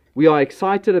 We are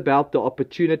excited about the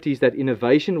opportunities that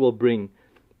innovation will bring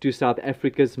to South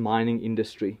Africa's mining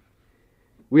industry.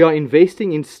 We are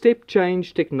investing in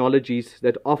step-change technologies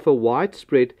that offer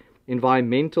widespread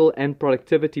environmental and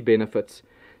productivity benefits,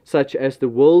 such as the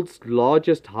world's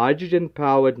largest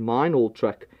hydrogen-powered mine haul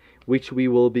truck, which we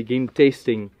will begin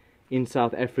testing in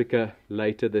South Africa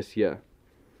later this year.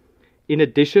 In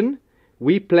addition,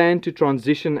 we plan to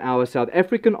transition our South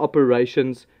African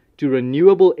operations to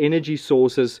renewable energy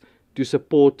sources to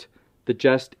support the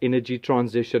just energy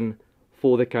transition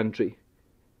for the country.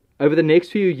 Over the next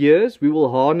few years, we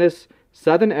will harness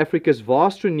Southern Africa's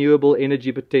vast renewable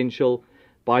energy potential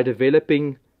by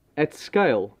developing, at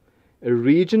scale, a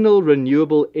regional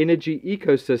renewable energy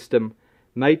ecosystem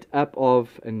made up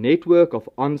of a network of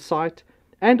on-site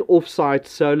and off-site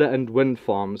solar and wind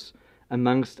farms,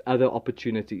 amongst other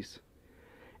opportunities.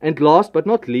 And last but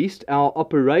not least, our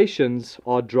operations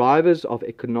are drivers of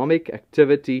economic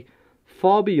activity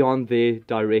far beyond their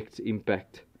direct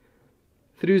impact.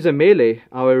 Through Zamele,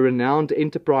 our renowned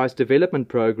enterprise development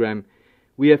program,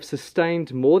 we have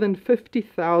sustained more than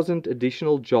 50,000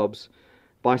 additional jobs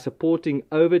by supporting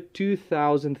over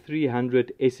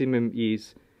 2,300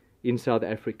 SMMEs in South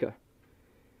Africa.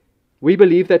 We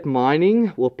believe that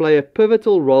mining will play a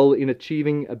pivotal role in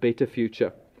achieving a better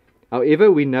future.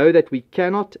 However, we know that we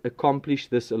cannot accomplish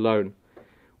this alone.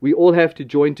 We all have to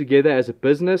join together as a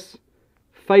business,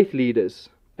 faith leaders,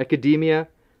 academia,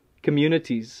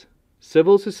 communities,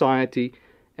 civil society,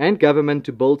 and government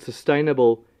to build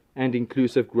sustainable and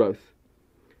inclusive growth.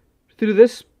 Through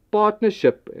this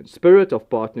partnership and spirit of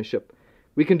partnership,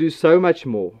 we can do so much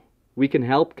more. We can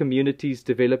help communities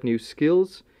develop new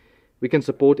skills, we can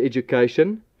support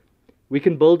education, we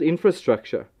can build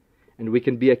infrastructure, and we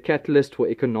can be a catalyst for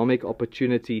economic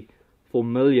opportunity for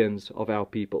millions of our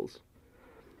peoples.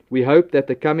 We hope that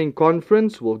the coming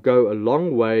conference will go a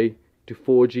long way to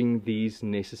forging these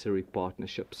necessary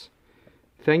partnerships.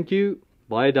 Thank you.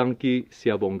 Baie dankie,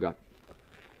 siyabonga.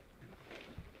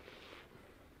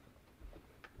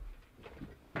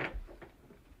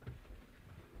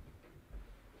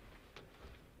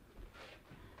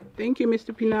 Thank you,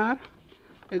 Mr. Pinar.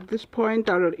 At this point,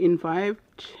 I'll invite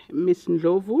Ms.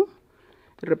 Ndlovu,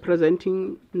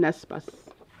 representing NASPAS.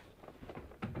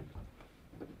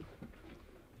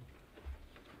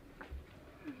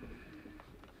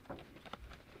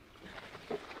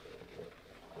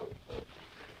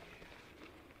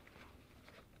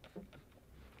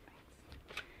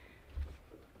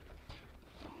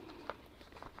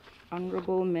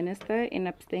 Honorable Minister in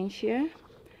absentia,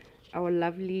 our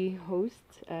lovely host,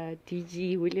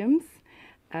 DG Williams,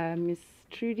 Ms.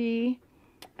 Trudy,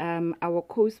 our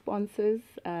co-sponsors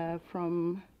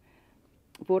from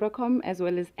Vodacom as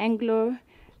well as Anglo,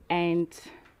 and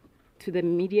to the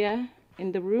media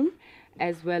in the room,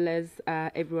 as well as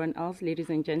everyone else, ladies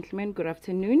and gentlemen, good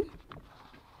afternoon.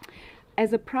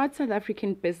 As a proud South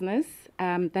African business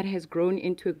that has grown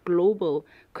into a global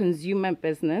consumer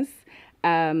business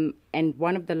and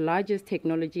one of the largest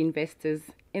technology investors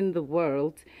in the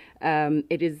world,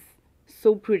 it is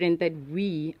so prudent that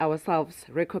we ourselves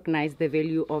recognize the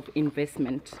value of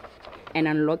investment and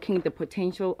unlocking the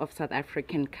potential of South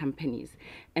African companies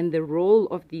and the role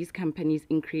of these companies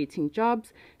in creating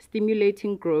jobs,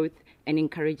 stimulating growth, and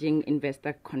encouraging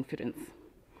investor confidence.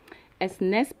 As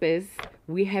NASPAS,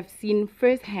 we have seen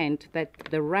firsthand that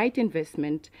the right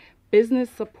investment, business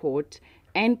support,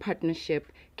 and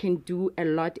partnership can do a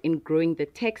lot in growing the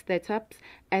tech startups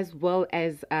as well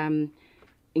as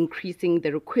increasing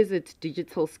the requisite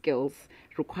digital skills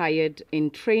required in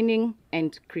training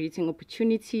and creating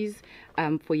opportunities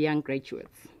for young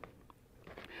graduates.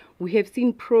 We have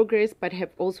seen progress, but have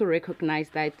also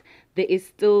recognized that there is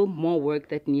still more work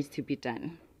that needs to be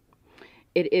done.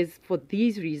 It is for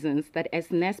these reasons that as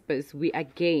NASPAS, we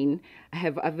again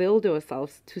have availed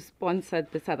ourselves to sponsor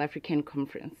the South African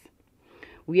conference.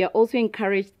 We are also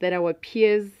encouraged that our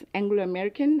peers, Anglo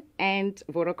American and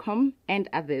Vodacom and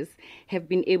others, have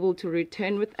been able to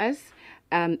return with us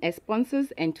as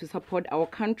sponsors and to support our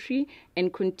country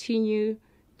and continue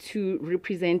to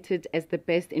represent it as the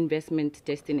best investment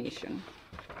destination.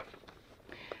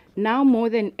 Now more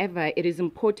than ever, it is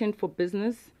important for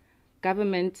business,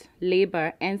 government,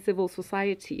 labor, and civil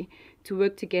society to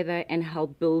work together and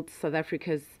help build South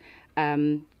Africa's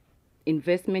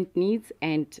investment needs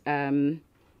and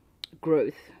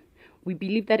growth. We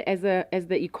believe that as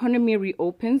the economy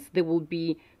reopens, there will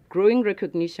be growing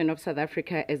recognition of South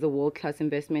Africa as a world-class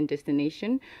investment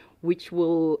destination, which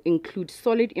will include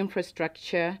solid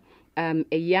infrastructure,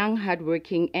 a young,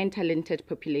 hardworking, and talented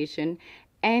population,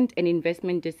 and an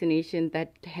investment destination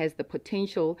that has the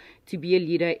potential to be a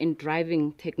leader in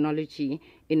driving technology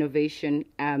innovation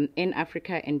in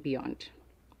Africa and beyond.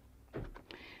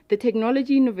 The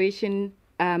technology innovation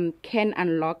can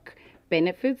unlock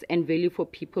benefits and value for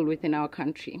people within our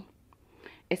country,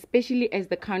 especially as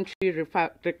the country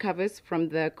recovers from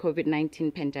the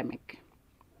COVID-19 pandemic.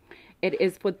 It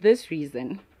is for this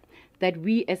reason that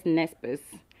we as NSPAS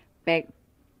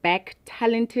back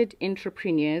talented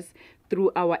entrepreneurs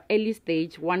through our early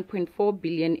stage 1.4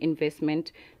 billion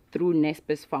investment through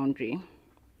NSPAS Foundry.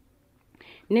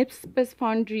 NSPAS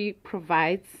Foundry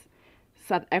provides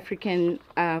South African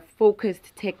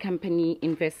focused tech company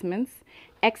investments,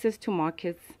 access to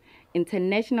markets,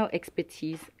 international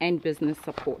expertise, and business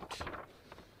support.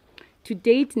 To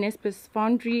date, NSPAS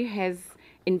Foundry has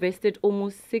invested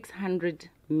almost 600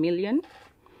 million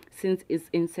since its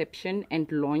inception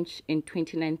and launch in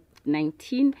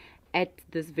 2019 at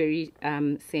this very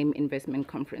same investment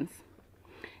conference.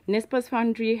 NSPAS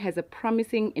Foundry has a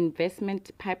promising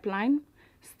investment pipeline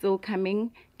still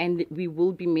coming, and we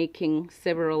will be making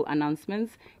several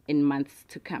announcements in months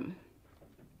to come.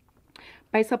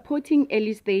 By supporting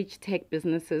early-stage tech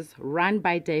businesses run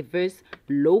by diverse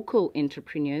local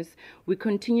entrepreneurs, we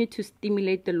continue to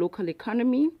stimulate the local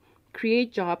economy,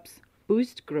 create jobs,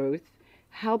 boost growth,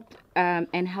 help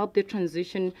the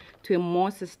transition to a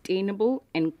more sustainable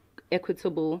and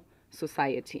equitable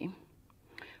society.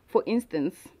 For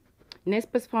instance,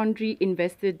 NSPAS Foundry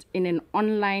invested in an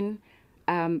online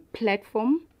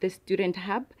platform, the Student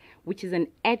Hub, which is an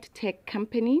ed tech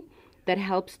company that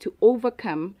helps to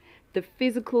overcome the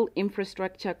physical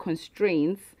infrastructure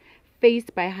constraints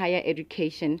faced by higher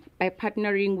education by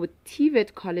partnering with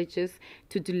TVET colleges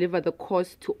to deliver the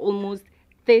course to almost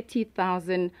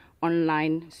 30,000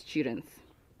 online students.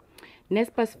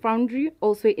 NSPAS Foundry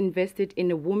also invested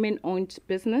in a women-owned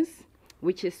business,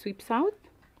 which is Sweep South,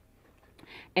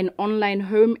 an online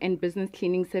home and business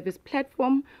cleaning service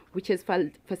platform, which has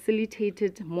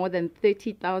facilitated more than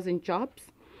 30,000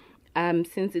 jobs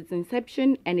since its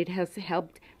inception, and it has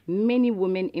helped many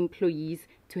women employees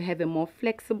to have a more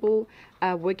flexible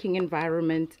working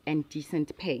environment and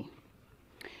decent pay.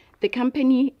 The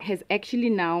company has actually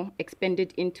now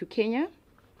expanded into Kenya,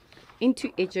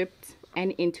 into Egypt,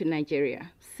 and into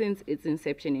Nigeria since its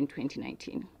inception in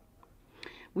 2019.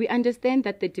 We understand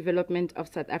that the development of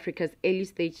South Africa's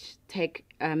early-stage tech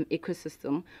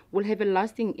ecosystem will have a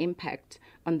lasting impact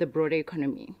on the broader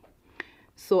economy.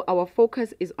 So our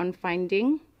focus is on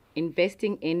finding,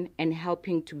 investing in, and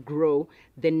helping to grow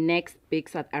the next big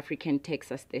South African tech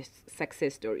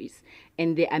success stories.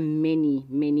 And there are many,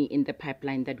 many in the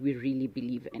pipeline that we really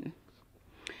believe in.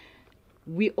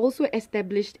 We also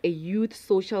established a youth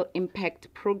social impact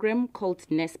program called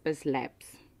NSPAS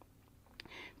Labs.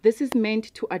 This is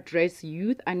meant to address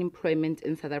youth unemployment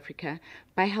in South Africa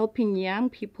by helping young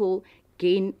people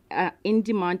gain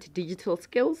in-demand digital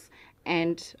skills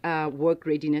and work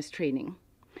readiness training.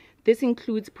 This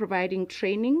includes providing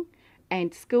training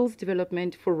and skills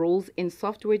development for roles in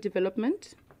software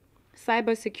development,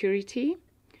 cybersecurity,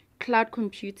 cloud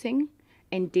computing,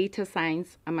 and data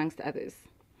science, amongst others.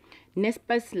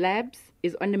 NSPAS Labs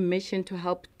is on a mission to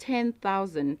help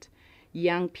 10,000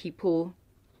 young people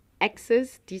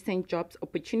access decent jobs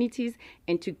opportunities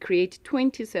and to create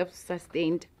 20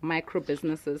 self-sustained micro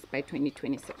businesses by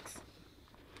 2026.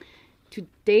 To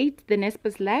date, the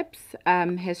NSPAS Labs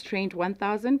has trained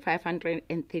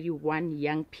 1,531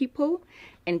 young people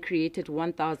and created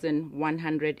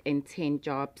 1,110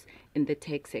 jobs in the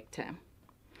tech sector.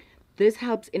 This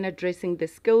helps in addressing the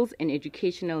skills and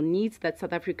educational needs that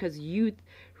South Africa's youth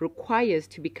requires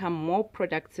to become more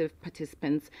productive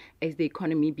participants as the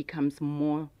economy becomes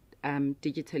more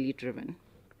digitally driven.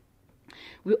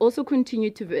 We also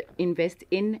continue to invest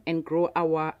in and grow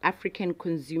our African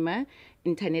consumer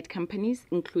internet companies,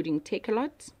 including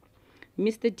Takealot,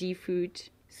 Mr. D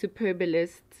Food,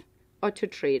 Superbalist, Auto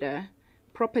Trader,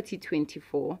 Property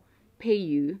 24,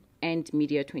 PayU, and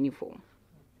Media24.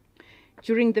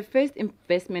 During the first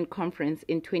investment conference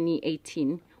in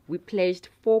 2018, we pledged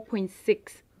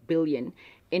 4.6 billion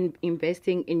in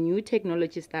investing in new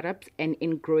technology startups and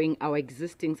in growing our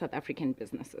existing South African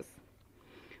businesses.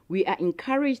 We are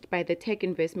encouraged by the tech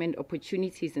investment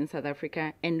opportunities in South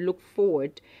Africa and look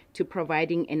forward to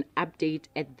providing an update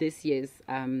at this year's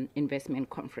investment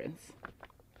conference.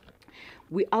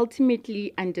 We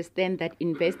ultimately understand that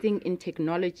investing in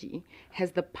technology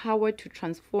has the power to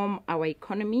transform our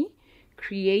economy,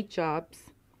 create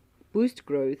jobs, boost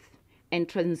growth, and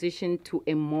transition to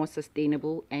a more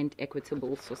sustainable and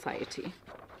equitable society.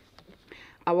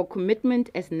 Our commitment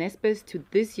as NSPAS to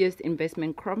this year's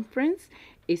investment conference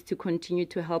is to continue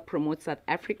to help promote South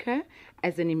Africa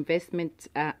as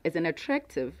an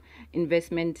attractive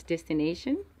investment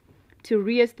destination, to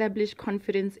re-establish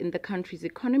confidence in the country's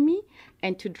economy,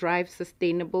 and to drive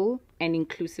sustainable and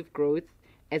inclusive growth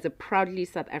as a proudly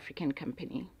South African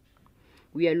company.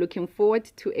 We are looking forward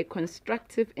to a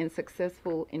constructive and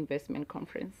successful investment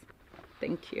conference.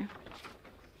 Thank you.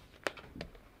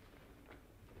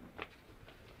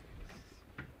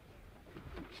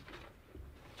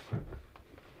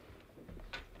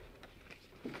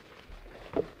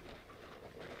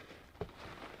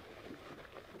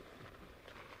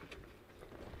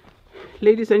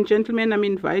 Ladies and gentlemen, I'm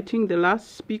inviting the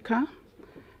last speaker,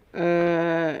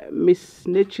 Ms.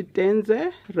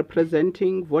 Nechitenze,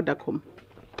 representing Vodacom.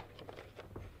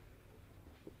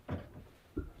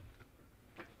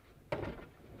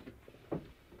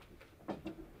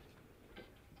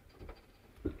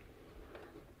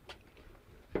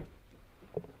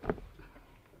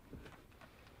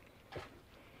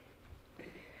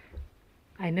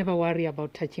 I never worry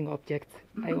about touching objects.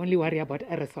 I only worry about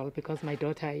aerosol because my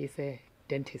daughter is a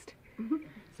dentist.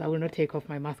 So I will not take off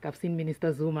my mask. I've seen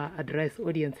Minister Zuma address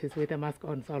audiences with a mask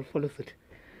on, so I'll follow suit.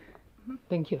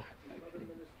 Thank you.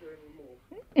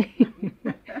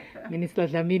 Minister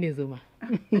Dlamini Zuma.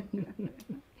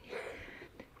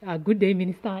 Good day,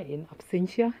 Minister, in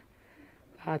absentia.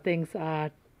 Thanks,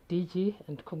 DG,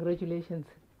 and congratulations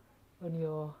on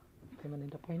your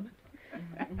permanent appointment.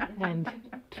 And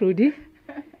Trudy,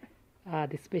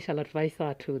 the special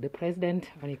advisor to the President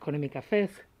on Economic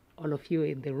Affairs, all of you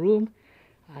in the room,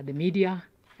 the media,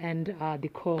 and the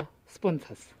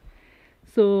co-sponsors.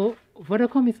 So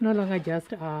Vodacom is no longer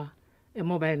just a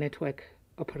mobile network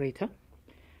operator.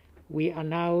 We are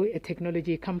now a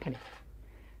technology company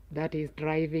that is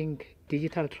driving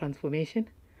digital transformation.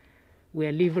 We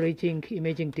are leveraging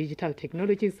emerging digital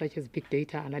technologies such as big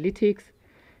data analytics,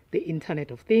 the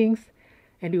Internet of Things,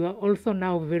 and we are also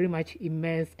now very much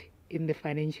immersed in the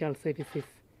financial services.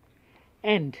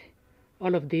 And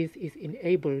all of this is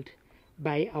enabled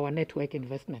by our network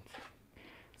investments.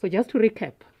 So just to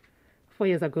recap, 4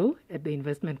 years ago at the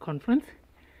investment conference,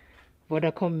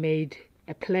 Vodacom made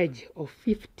a pledge of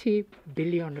 50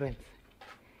 billion rands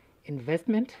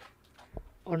investment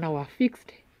on our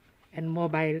fixed and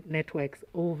mobile networks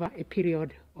over a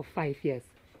period of 5 years.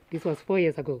 This was 4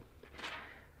 years ago.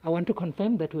 I want to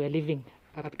confirm that we are living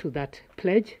up to that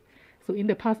pledge. So in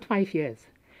the past 5 years,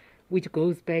 which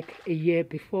goes back a year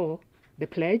before the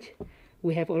pledge,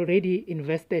 we have already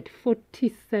invested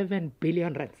 47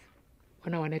 billion rands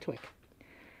on our network.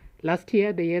 Last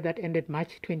year, the year that ended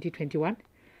March 2021,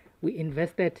 we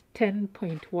invested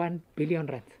 10.1 billion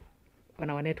rands on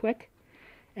our network.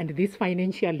 And this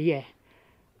financial year,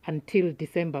 until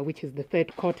December, which is the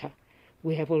third quarter,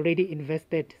 we have already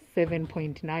invested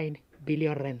 7.9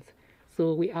 billion rands.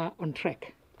 So we are on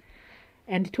track.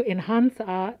 And to enhance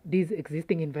these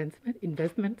existing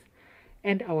investments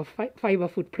and our fiber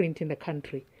footprint in the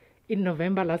country, in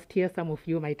November last year, some of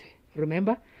you might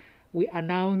remember, we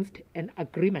announced an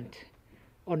agreement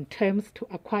on terms to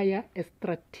acquire a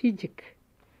strategic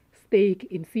stake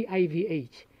in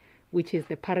CIVH, which is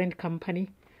the parent company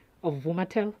of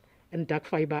Vumatel and Dark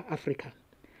Fiber Africa.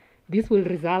 This will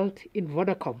result in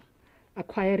Vodacom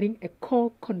acquiring a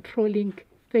co-controlling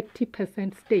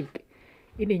 30% stake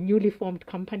in a newly formed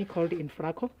company called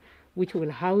Infraco, which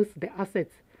will house the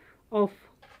assets of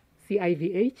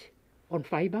CIVH on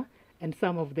fiber and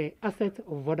some of the assets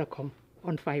of Vodacom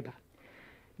on fiber.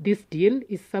 This deal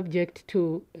is subject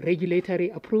to regulatory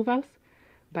approvals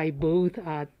by both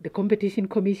the Competition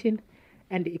Commission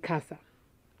and ICASA.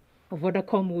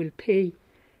 Vodacom will pay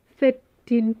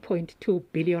 13.2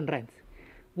 billion rands,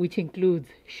 which includes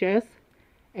shares,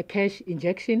 a cash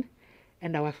injection,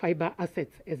 and our fiber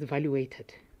assets as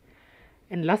evaluated.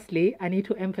 And lastly, I need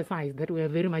to emphasize that we are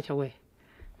very much aware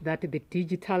that the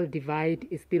digital divide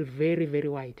is still very, very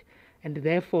wide. And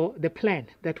therefore, the plan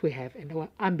that we have and our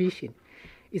ambition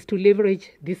is to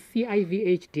leverage this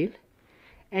CIVH deal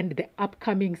and the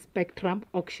upcoming spectrum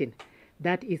auction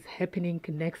that is happening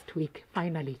next week,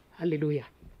 finally, hallelujah,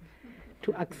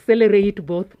 to accelerate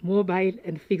both mobile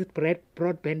and fixed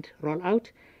broadband rollout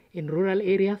in rural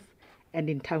areas and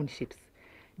in townships.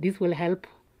 This will help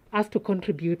us to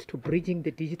contribute to bridging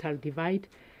the digital divide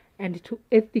and to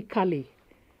ethically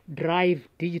drive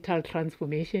digital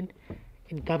transformation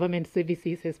in government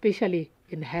services, especially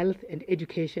in health and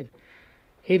education,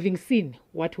 having seen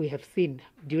what we have seen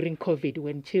during COVID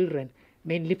when children,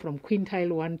 mainly from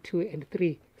quintile 1, 2, and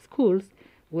 3 schools,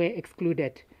 were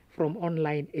excluded from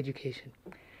online education.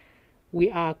 We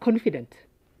are confident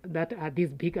that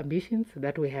these big ambitions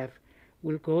that we have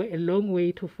will go a long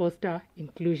way to foster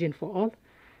inclusion for all,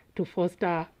 to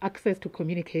foster access to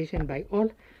communication by all,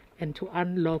 and to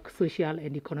unlock social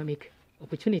and economic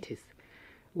opportunities.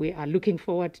 We are looking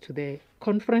forward to the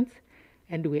conference,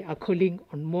 and we are calling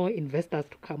on more investors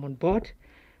to come on board.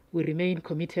 We remain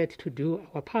committed to do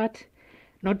our part,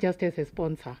 not just as a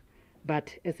sponsor,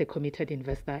 but as a committed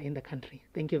investor in the country.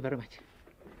 Thank you very much.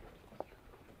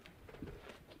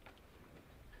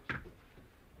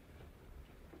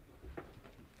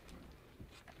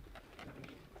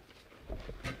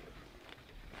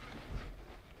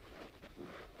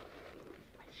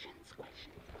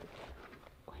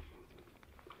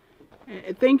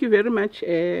 Thank you very much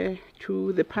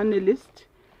to the panelists.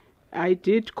 I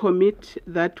did commit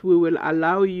that we will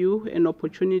allow you an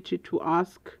opportunity to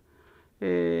ask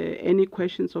any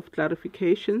questions of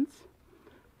clarifications.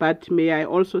 But may I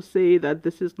also say that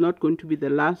this is not going to be the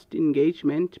last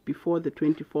engagement before the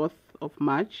 24th of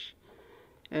March.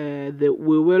 We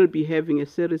will be having a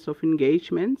series of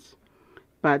engagements.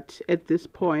 But at this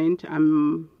point,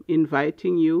 I'm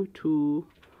inviting you to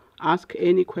ask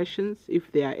any questions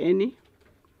if there are any.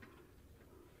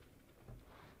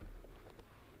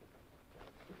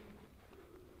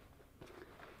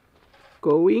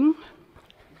 Going,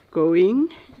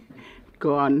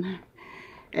 gone.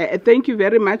 Thank you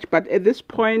very much. But at this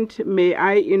point, may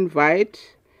I invite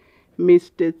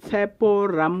Mr. Tsepo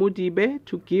Ramudibe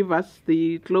to give us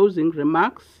the closing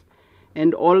remarks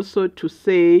and also to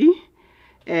say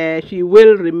he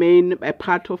will remain a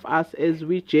part of us as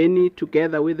we journey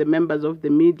together with the members of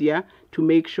the media to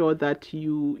make sure that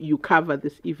you cover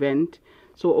this event.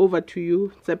 So over to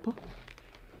you, Tsepo.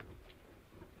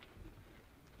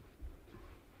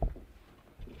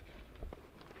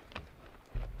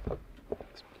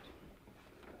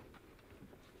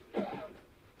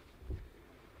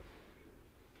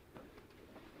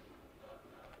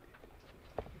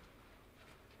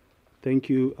 Thank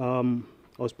you,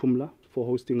 Pumla, for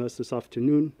hosting us this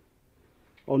afternoon.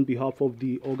 On behalf of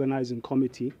the organizing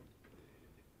committee,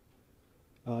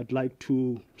 I'd like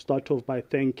to start off by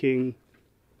thanking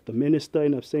the Minister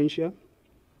in absentia,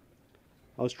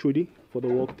 Trudy, for the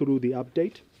walk through the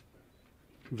update,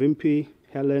 Vimpi,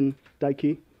 Helen,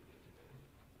 Daki,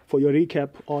 for your recap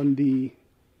on the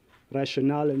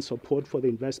rationale and support for the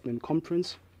investment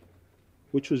conference,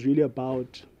 which was really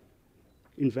about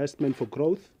investment for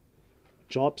growth,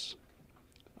 jobs,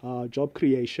 job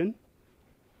creation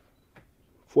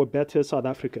for better South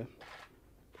Africa.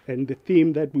 And the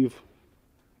theme that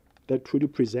Trudy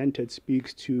presented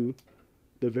speaks to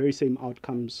the very same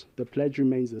outcomes. The pledge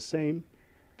remains the same.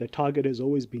 The target has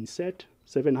always been set,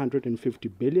 750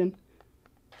 billion.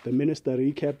 The minister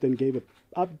recapped and gave an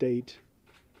update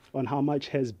on how much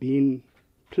has been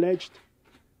pledged,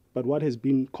 but what has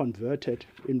been converted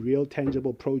in real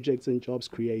tangible projects and jobs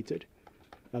created.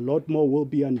 A lot more will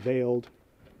be unveiled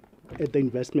at the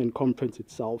investment conference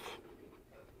itself.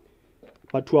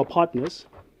 But to our partners,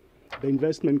 the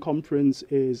investment conference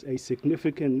is a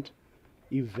significant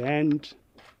event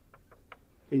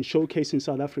in showcasing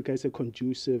South Africa as a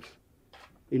conducive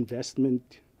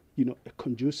investment, a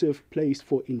conducive place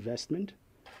for investment.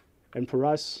 And for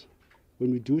us,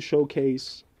 when we do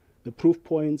showcase the proof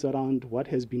points around what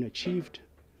has been achieved,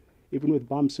 even with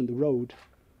bumps in the road,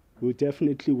 we'll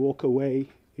definitely walk away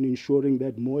in ensuring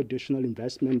that more additional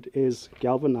investment is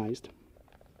galvanized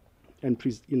and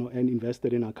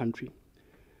invested in our country.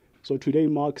 So today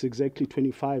marks exactly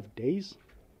 25 days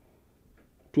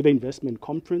to the investment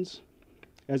conference.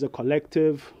 As a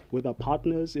collective with our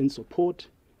partners in support,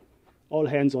 all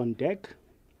hands on deck.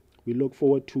 We look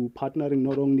forward to partnering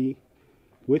not only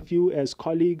with you as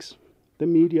colleagues, the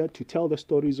media, to tell the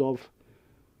stories of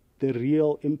the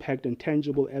real impact and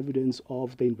tangible evidence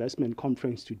of the investment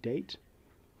conference to date.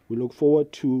 We look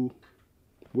forward to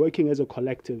working as a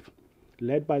collective,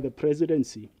 led by the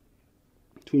presidency,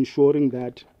 to ensuring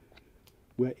that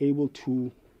we're able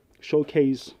to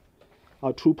showcase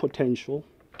our true potential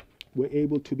we're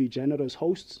able to be generous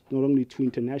hosts, not only to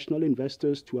international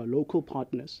investors, to our local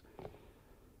partners,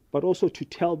 but also to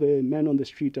tell the men on the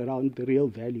street around the real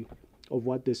value of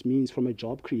what this means from a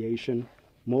job creation,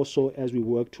 more so as we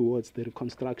work towards the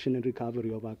reconstruction and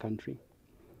recovery of our country.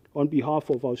 On behalf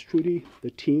of our Trudy,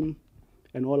 the team,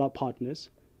 and all our partners,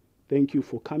 thank you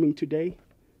for coming today.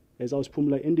 As our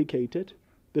Pumla indicated,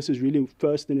 this is really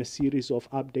first in a series of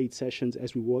update sessions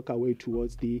as we work our way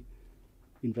towards the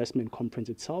investment conference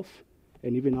itself.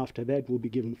 And even after that, we'll be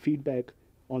giving feedback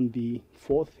on the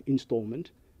fourth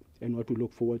installment and what we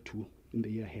look forward to in the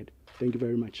year ahead. Thank you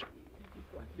very much.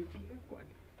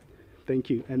 Thank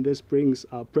you. And this brings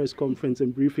our press conference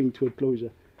and briefing to a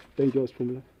closure. Thank you,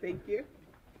 Pumla. Thank you.